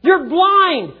 You're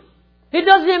blind. It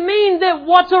doesn't mean that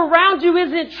what's around you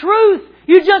isn't truth.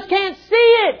 You just can't see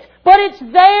it. But it's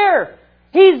there.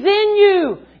 He's in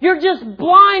you. You're just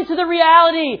blind to the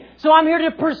reality. So I'm here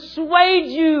to persuade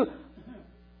you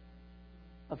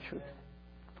of truth.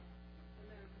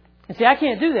 And see, I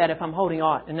can't do that if I'm holding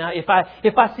on. And now if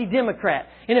I see Democrat,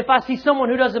 and if I see someone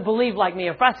who doesn't believe like me,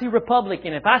 if I see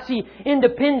Republican, if I see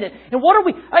Independent, and what are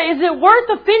we? Is it worth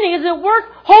offending? Is it worth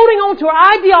holding on to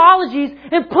our ideologies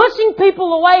and pushing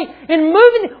people away and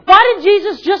moving? Why did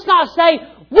Jesus just not say,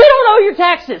 we don't owe your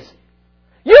taxes?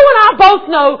 You and I both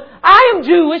know I am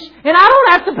Jewish and I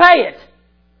don't have to pay it.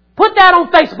 Put that on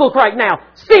Facebook right now.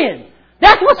 Sin.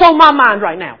 That's what's on my mind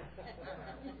right now.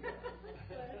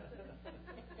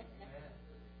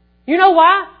 You know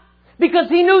why? Because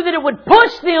He knew that it would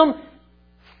push them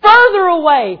further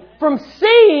away from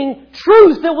seeing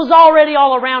truth that was already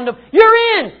all around them. You're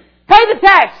in. Pay the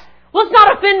tax. Let's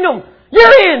not offend them.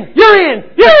 You're in. You're in.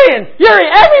 You're in. You're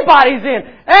in. Everybody's in.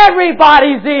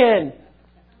 Everybody's in.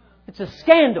 It's a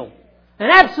scandal. An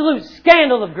absolute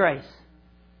scandal of grace.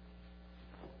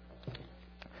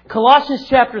 Colossians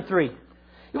chapter 3.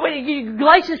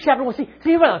 Galatians chapter 1. See,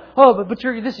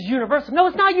 this is universal. No,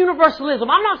 it's not universalism.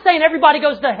 I'm not saying everybody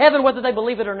goes to heaven whether they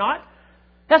believe it or not.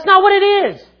 That's not what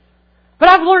it is. But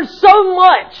I've learned so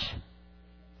much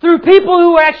through people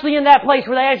who are actually in that place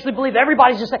where they actually believe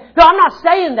everybody's just saying, no, I'm not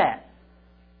saying that.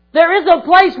 There is a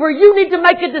place where you need to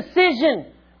make a decision.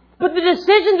 But the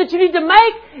decision that you need to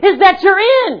make is that you're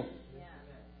in.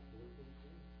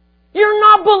 You're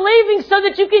not believing so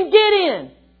that you can get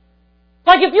in.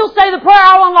 Like if you'll say the prayer,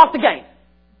 I'll unlock the gate.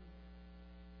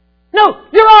 No,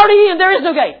 you're already in. There is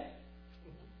no gate.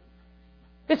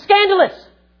 It's scandalous.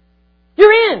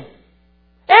 You're in.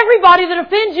 Everybody that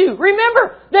offends you,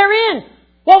 remember, they're in.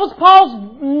 What was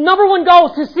Paul's number one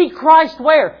goal? To see Christ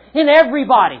where? In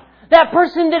everybody. That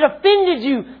person that offended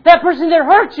you, that person that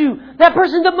hurt you, that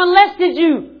person that molested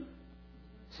you.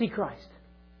 See Christ.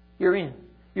 You're in.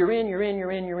 You're in, you're in,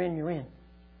 you're in, you're in, you're in.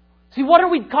 See, what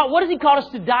does He call us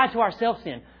to die to ourselves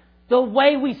in? The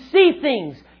way we see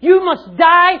things. You must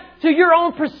die to your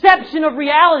own perception of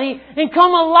reality and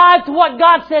come alive to what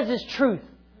God says is truth.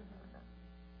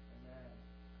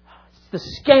 It's the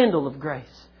scandal of grace.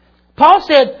 Paul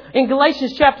said in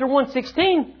Galatians chapter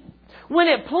 1:16, when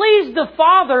it pleased the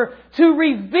Father to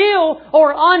reveal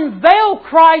or unveil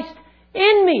Christ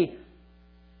in me.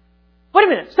 Wait a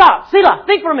minute. Stop. Selah.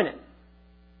 Think for a minute.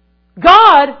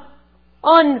 God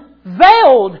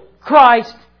unveiled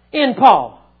Christ in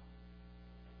Paul.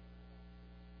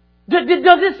 Does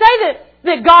it say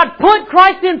that God put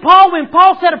Christ in Paul when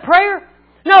Paul said a prayer?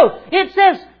 No. It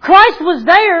says Christ was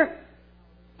there,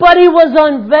 but He was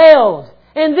unveiled.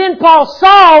 And then Paul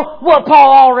saw what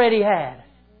Paul already had.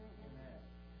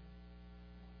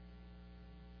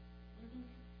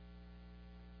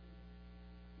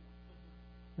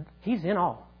 He's in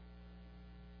all.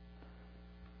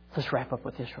 Let's wrap up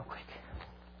with this real quick.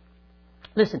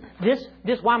 Listen,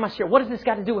 why am I sharing? What does this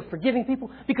got to do with forgiving people?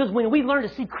 Because when we learn to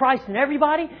see Christ in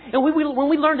everybody, and when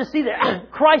we learn to see that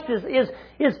Christ is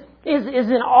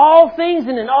in all things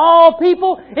and in all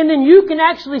people, and then you can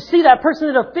actually see that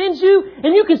person that offends you,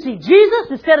 and you can see Jesus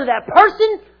instead of that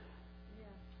person,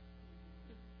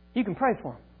 you can pray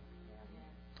for them.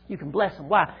 You can bless them.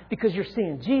 Why? Because you're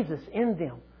seeing Jesus in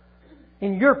them.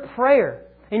 In your prayer,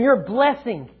 in your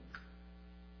blessing,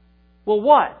 will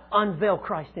what? Unveil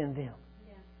Christ in them.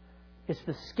 Yeah. It's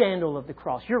the scandal of the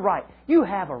cross. You're right. You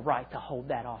have a right to hold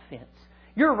that offense.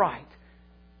 You're right.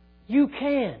 You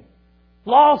can.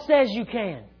 Law says you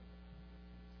can.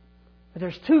 But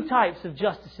there's two types of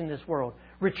justice in this world.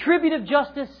 Retributive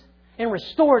justice and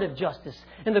restorative justice.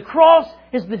 And the cross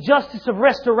is the justice of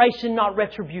restoration, not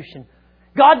retribution.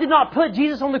 God did not put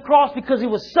Jesus on the cross because He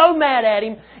was so mad at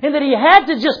Him and that He had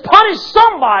to just punish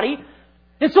somebody.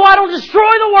 And so I don't destroy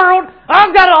the world.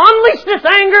 I've got to unleash this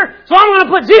anger. So I'm going to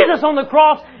put Jesus on the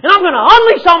cross and I'm going to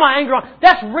unleash all my anger on.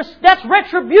 That's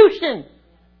retribution.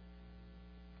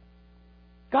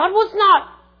 God was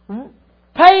not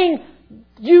paying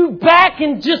you back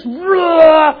and just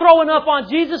throwing up on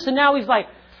Jesus and now He's like,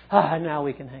 now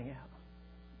we can hang out.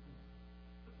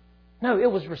 No,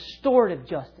 it was restorative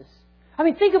justice. I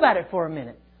mean, think about it for a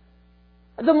minute.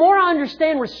 The more I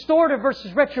understand restorative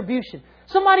versus retribution.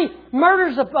 Somebody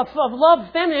murders a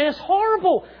loved family and it's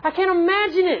horrible. I can't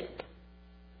imagine it.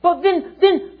 But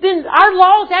then our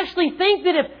laws actually think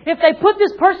that if they put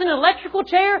this person in an electrical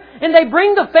chair and they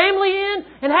bring the family in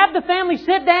and have the family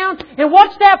sit down and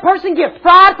watch that person get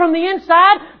fried from the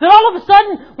inside, that all of a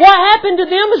sudden what happened to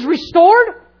them is restored?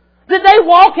 Did they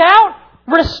walk out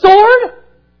restored?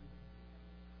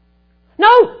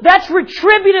 No, that's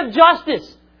retributive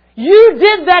justice. You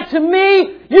did that to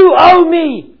me, you owe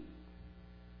me.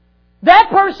 That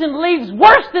person leaves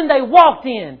worse than they walked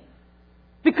in.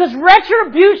 Because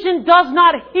retribution does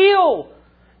not heal.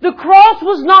 The cross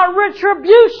was not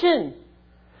retribution.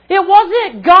 It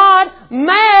wasn't God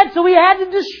mad so He had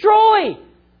to destroy.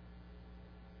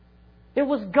 It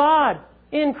was God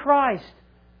in Christ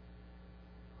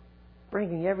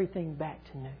bringing everything back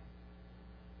to new.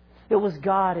 It was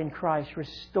God in Christ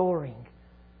restoring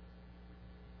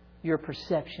your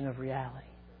perception of reality.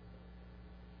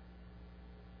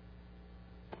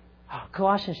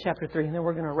 Colossians chapter 3, and then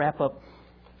we're going to wrap up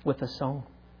with a song.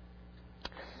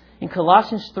 In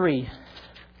Colossians 3,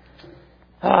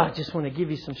 I just want to give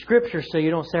you some scripture so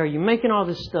you don't say, are you making all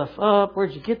this stuff up?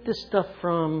 Where'd you get this stuff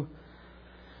from?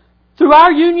 Through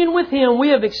our union with Him, we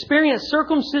have experienced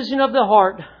circumcision of the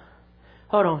heart.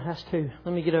 Hold on, that's 2.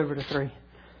 Let me get over to 3.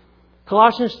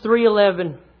 Colossians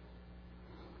 3:11.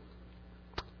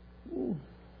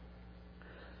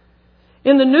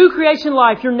 In the new creation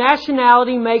life, your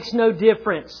nationality makes no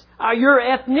difference. Your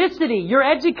ethnicity, your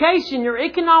education, your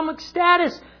economic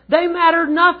status, they matter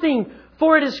nothing.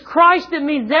 For it is Christ that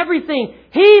means everything.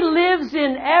 He lives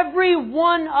in every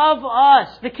one of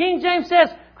us. The King James says,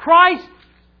 Christ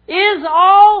is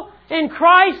all and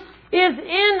Christ is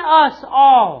in us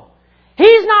all.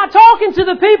 He's not talking to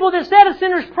the people that said a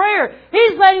sinner's prayer.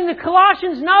 He's letting the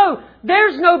Colossians know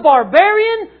there's no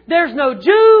barbarian, there's no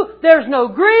Jew, there's no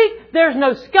Greek, there's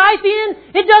no Scythian.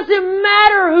 It doesn't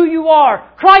matter who you are.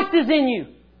 Christ is in you.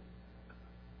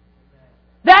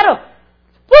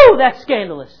 That's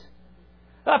scandalous.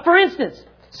 For instance,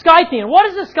 Scythian. What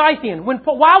is a Scythian?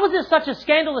 Why was it such a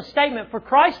scandalous statement for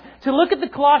Christ to look at the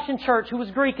Colossian church who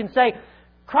was Greek and say,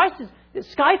 Christ is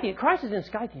Scythian. Christ is in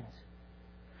Scythians.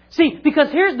 See, because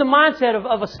here's the mindset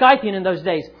of a Scythian in those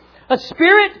days. A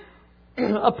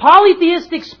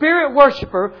polytheistic spirit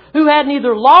worshiper who had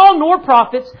neither law nor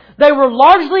prophets. They were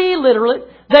largely illiterate.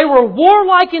 They were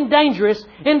warlike and dangerous.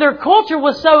 And their culture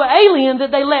was so alien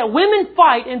that they let women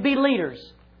fight and be leaders.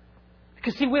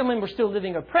 Because, see, women were still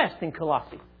living oppressed in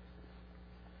Colossae.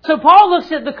 So Paul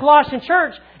looks at the Colossian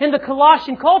church and the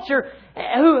Colossian culture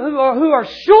who are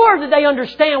sure that they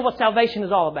understand what salvation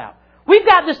is all about. We've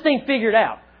got this thing figured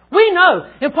out. We know.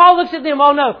 And Paul looks at them,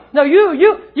 no,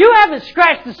 you haven't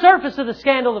scratched the surface of the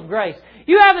scandal of grace.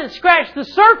 You haven't scratched the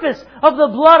surface of the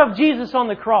blood of Jesus on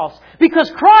the cross. Because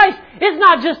Christ is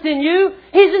not just in you,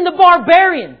 He's in the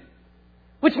barbarian.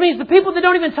 Which means the people that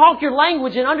don't even talk your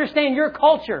language and understand your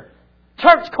culture.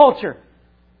 Church culture.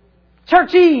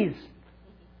 Churchies.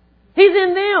 He's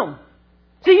in them.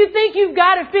 So you think you've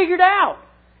got it figured out.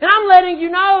 And I'm letting you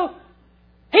know,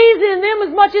 He's in them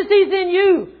as much as He's in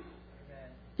you.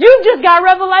 You've just got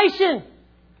revelation.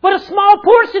 But a small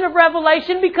portion of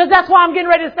revelation, because that's why I'm getting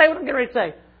ready to say what I'm getting ready to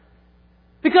say.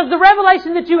 Because the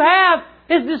revelation that you have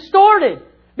is distorted.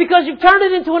 Because you've turned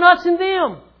it into an us and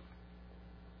them.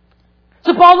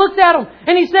 So Paul looks at them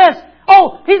and he says,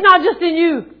 He's not just in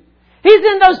you. He's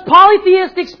in those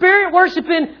polytheistic,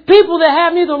 spirit-worshipping people that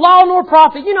have neither law nor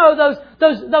prophet. You know,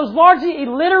 those largely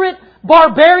illiterate,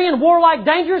 barbarian, warlike,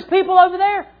 dangerous people over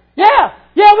there? Yeah,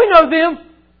 we know them.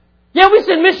 Yeah, we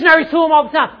send missionaries to them all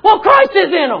the time. Well, Christ is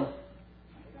in them.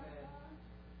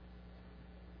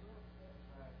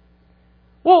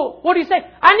 Well, what do you say?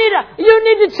 You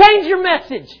need to change your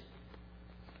message.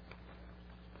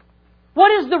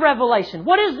 What is the revelation?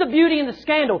 What is the beauty and the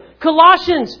scandal?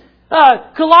 Colossians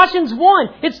 1.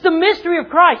 It's the mystery of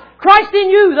Christ. Christ in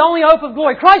you, the only hope of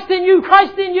glory. Christ in you,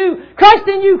 Christ in you, Christ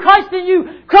in you, Christ in you.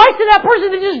 Christ in that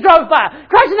person that just drove by.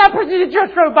 Christ in that person that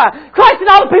just drove by. Christ in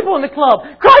all the people in the club.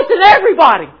 Christ in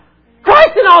everybody.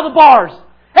 Christ in all the bars.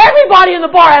 Everybody in the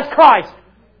bar has Christ.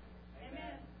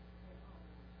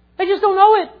 They just don't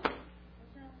know it.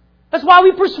 That's why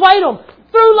we persuade them.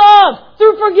 Through love,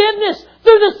 through forgiveness,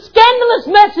 through the scandalous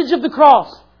message of the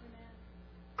cross.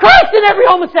 Christ in every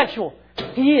homosexual.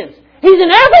 He is. He's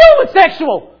in every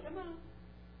homosexual.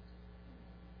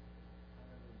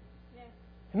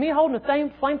 And me holding a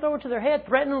flamethrower to their head,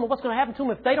 threatening them with what's going to happen to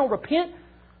them if they don't repent.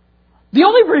 The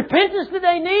only repentance that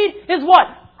they need is what?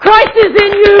 Christ is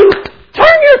in you.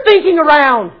 Turn your thinking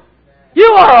around.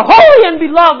 You are holy and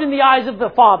beloved in the eyes of the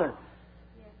Father.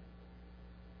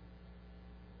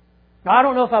 Now, I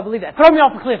don't know if I believe that. Throw me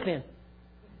off a cliff then.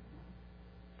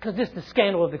 Because this is the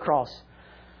scandal of the cross.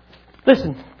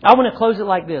 Listen, I want to close it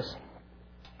like this.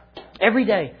 Every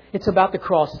day, it's about the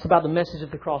cross. It's about the message of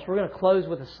the cross. We're going to close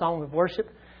with a song of worship.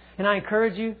 And I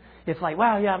encourage you, if like,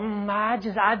 wow, yeah,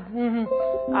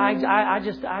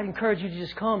 I encourage you to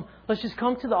just come. Let's just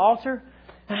come to the altar.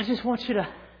 And I just want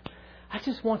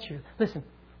you. Listen,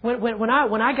 when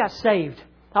I got saved,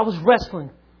 I was wrestling.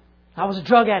 I was a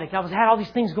drug addict. I had all these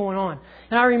things going on.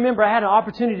 And I remember I had an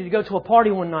opportunity to go to a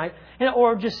party one night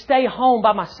or just stay home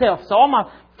by myself. So all my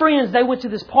friends, they went to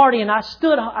this party and I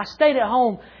stayed at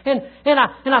home and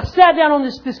I sat down on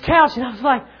this couch and I was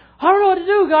like, I don't know what to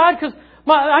do, God, because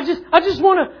I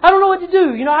don't know what to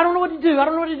do. You know, I don't know what to do. I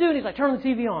don't know what to do. And He's like, turn the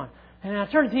TV on. And I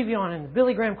turn the TV on and the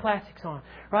Billy Graham Classics on,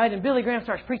 right? And Billy Graham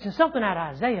starts preaching something out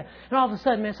of Isaiah. And all of a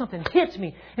sudden, man, something hits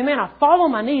me. And man, I fall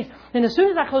on my knees. And as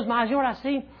soon as I close my eyes, you know what I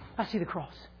see? I see the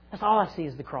cross. That's all I see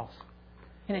is the cross.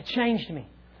 And it changed me.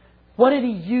 What did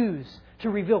He use to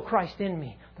reveal Christ in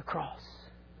me? The cross.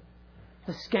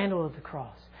 The scandal of the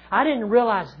cross. I didn't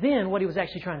realize then what He was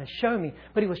actually trying to show me,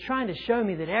 but He was trying to show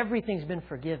me that everything's been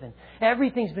forgiven.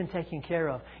 Everything's been taken care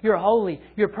of. You're holy.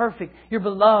 You're perfect. You're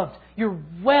beloved. You're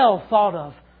well thought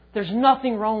of. There's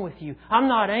nothing wrong with you. I'm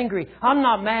not angry. I'm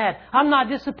not mad. I'm not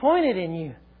disappointed in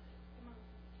you.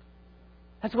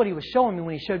 That's what He was showing me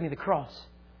when He showed me the cross.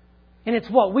 And it's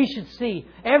what we should see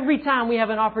every time we have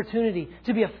an opportunity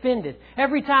to be offended.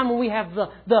 Every time when we have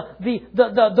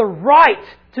the right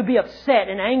to be upset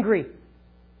and angry.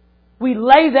 We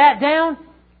lay that down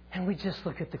and we just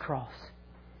look at the cross.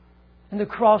 And the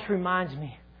cross reminds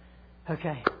me,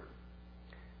 okay,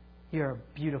 you're a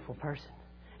beautiful person.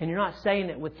 And you're not saying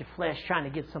it with your flesh trying to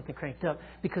get something cranked up,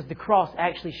 because the cross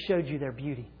actually showed you their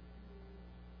beauty.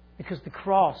 Because the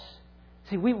cross,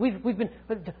 see, we've been,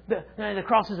 the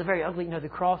cross is a very ugly, no, the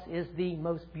cross is the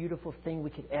most beautiful thing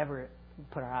we could ever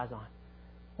put our eyes on.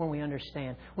 When we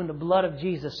understand. When the blood of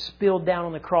Jesus spilled down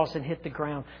on the cross and hit the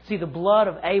ground. See, the blood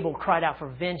of Abel cried out for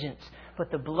vengeance.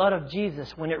 But the blood of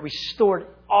Jesus, when it restored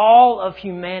all of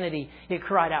humanity, it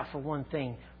cried out for one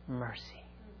thing: mercy.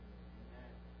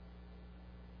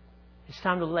 It's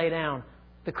time to lay down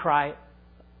the cry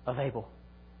of Abel.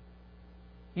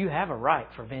 You have a right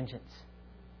for vengeance.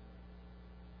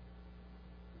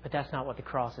 But that's not what the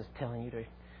cross is telling you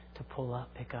to pull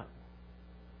up, pick up.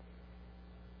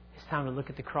 It's time to look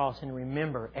at the cross and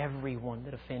remember everyone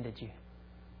that offended you.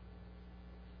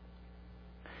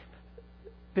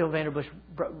 Bill Vanderbush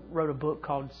wrote a book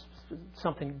called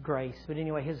something Grace. But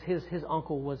anyway, his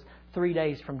uncle was 3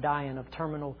 days from dying of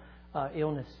terminal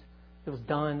illness. It was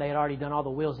done. They had already done all the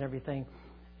wills and everything.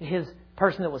 His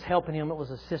person that was helping him, it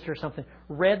was a sister or something,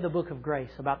 read the book of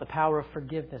Grace about the power of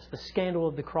forgiveness, the scandal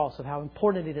of the cross, of how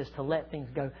important it is to let things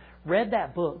go. Read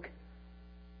that book.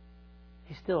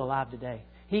 He's still alive today.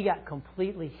 He got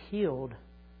completely healed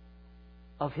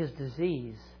of his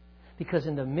disease because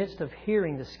in the midst of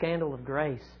hearing the scandal of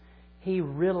grace, he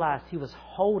realized he was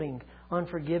holding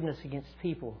unforgiveness against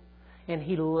people. And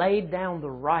he laid down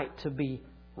the right to be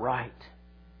right.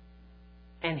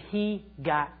 And he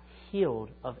got healed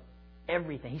of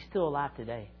everything. He's still alive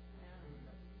today.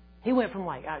 He went from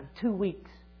 2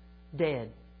 weeks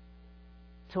dead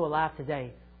to alive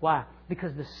today. Why?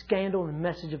 Because the scandal and the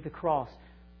message of the cross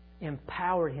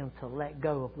empowered him to let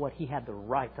go of what he had the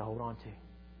right to hold on to.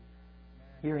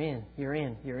 You're in, you're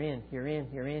in, you're in, you're in,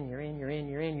 you're in, you're in, you're in,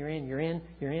 you're in, you're in, you're in,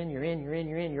 you're in, you're in, you're in,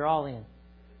 you're in, you're all in.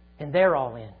 And they're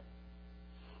all in.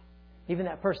 Even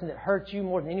that person that hurt you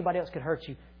more than anybody else could hurt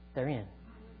you, they're in.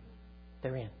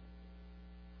 They're in.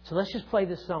 So let's just play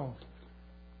this song.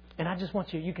 And I just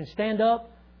want you can stand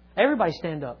up. Everybody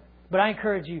stand up. But I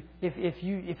encourage you, if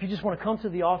you just want to come to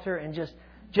the altar and just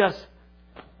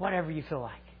whatever you feel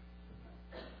like.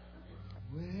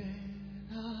 When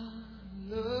I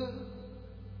look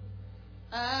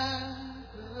at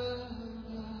the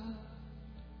light,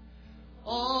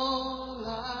 all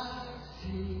I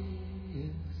see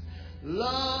is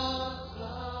love,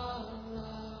 love,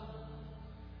 love.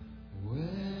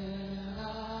 When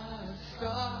I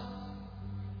stop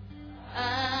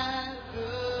at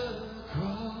the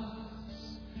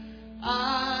cross,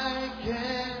 I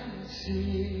can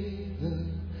see the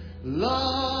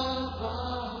love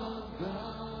of God.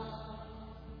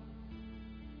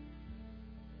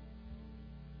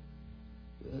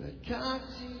 But I can't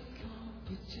see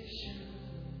competition.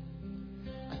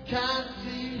 I can't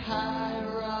see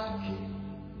hierarchy.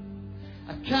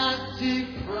 I can't see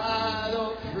pride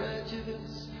or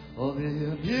prejudice or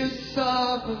the abuse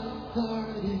of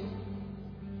authority.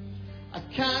 I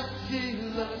can't see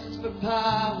lust for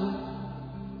power.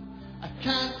 I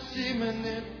can't see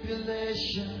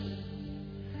manipulation.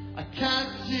 I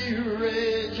can't see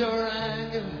rage or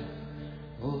anger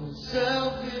or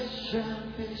selfish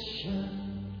ambition.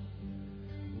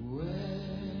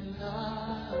 When I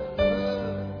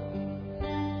look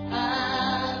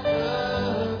at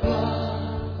the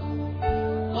blood,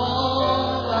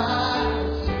 all I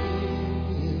see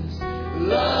is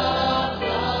love,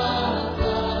 love,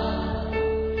 love.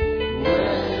 When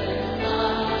I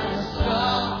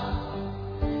stop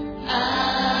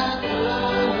at the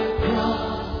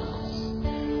cross,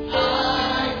 I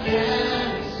can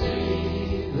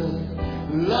see the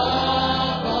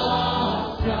love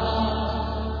of God.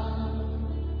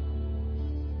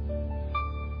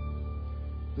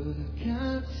 But I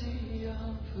can't see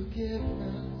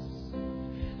unforgiveness.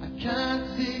 I can't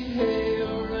see hate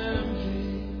or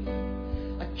envy.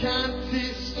 I can't see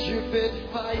stupid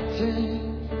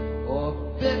fighting or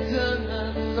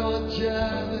bitterness or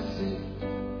jealousy.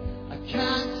 I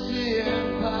can't see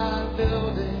empire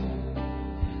building.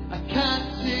 I can't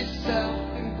see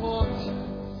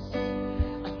self-importance.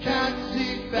 I can't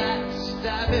see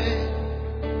backstabbing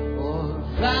or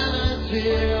vanity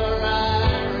or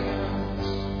arrogance.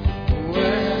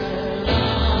 When I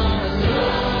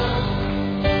look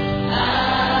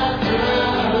at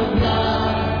the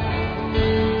blood,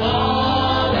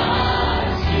 all I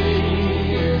see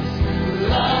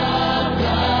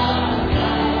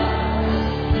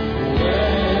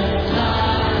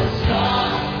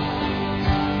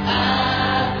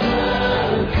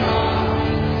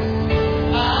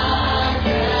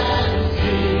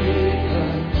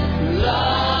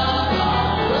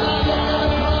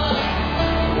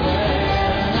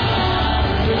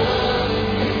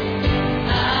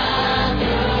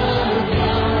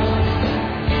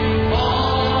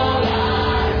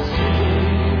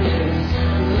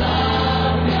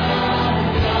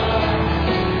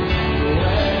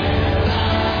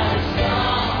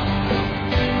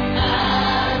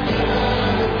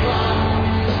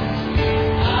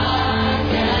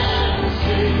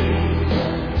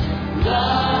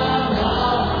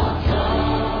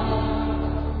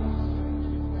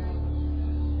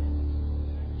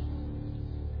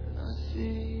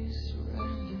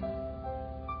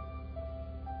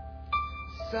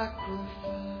sacrifice,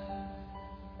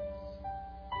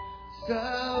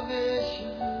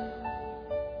 salvation,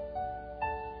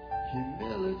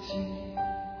 humility,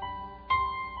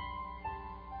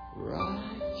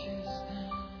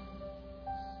 righteousness,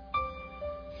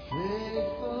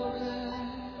 faithfulness,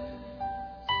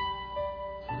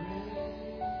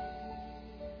 grace,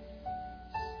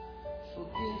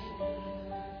 forgiveness.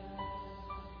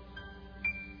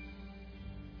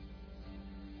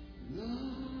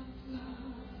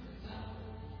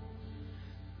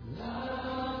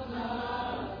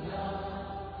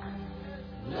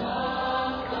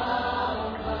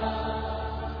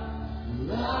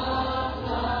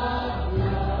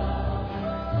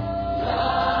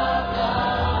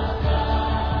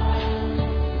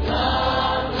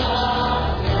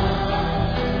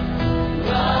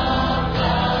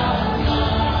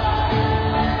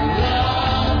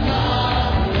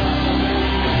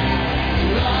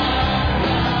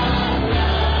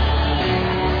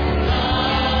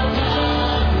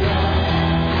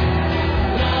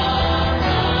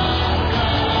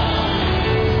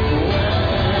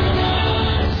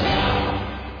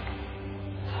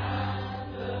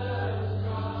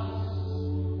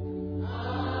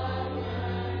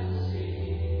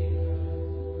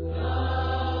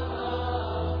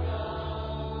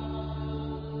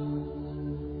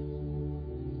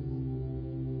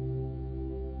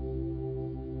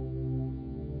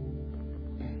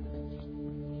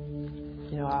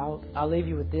 I'll leave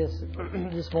you with this.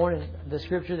 This morning, the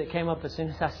scripture that came up as soon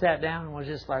as I sat down and was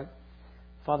just like,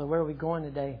 Father, where are we going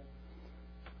today?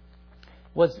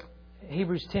 Was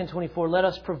Hebrews 10:24. Let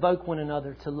us provoke one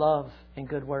another to love and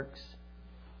good works.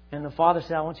 And the Father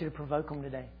said, I want you to provoke them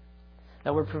today.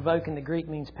 That word provoke in the Greek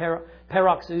means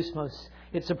paroxysmos.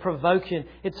 It's a provoking.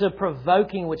 It's a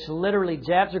provoking which literally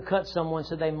jabs or cuts someone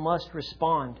so they must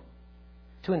respond.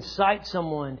 To incite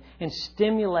someone and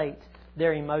stimulate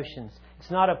their emotions. It's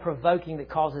not a provoking that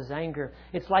causes anger.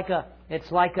 It's like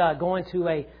going to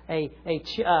a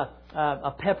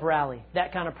pep rally.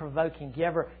 That kind of provoking. You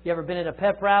ever been at a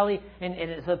pep rally?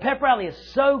 And the pep rally is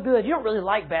so good. You don't really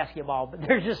like basketball, but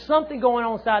there's just something going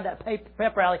on inside that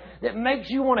pep rally that makes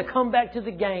you want to come back to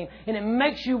the game, and it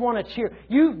makes you want to cheer.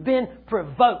 You've been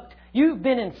provoked. You've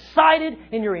been incited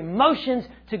in your emotions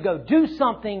to go do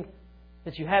something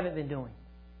that you haven't been doing.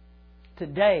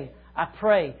 Today, I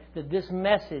pray that this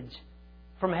message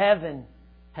from heaven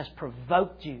has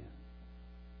provoked you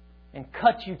and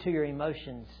cut you to your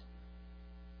emotions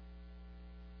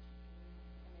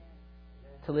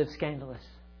to live scandalous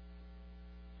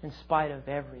in spite of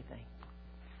everything.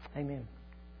 Amen.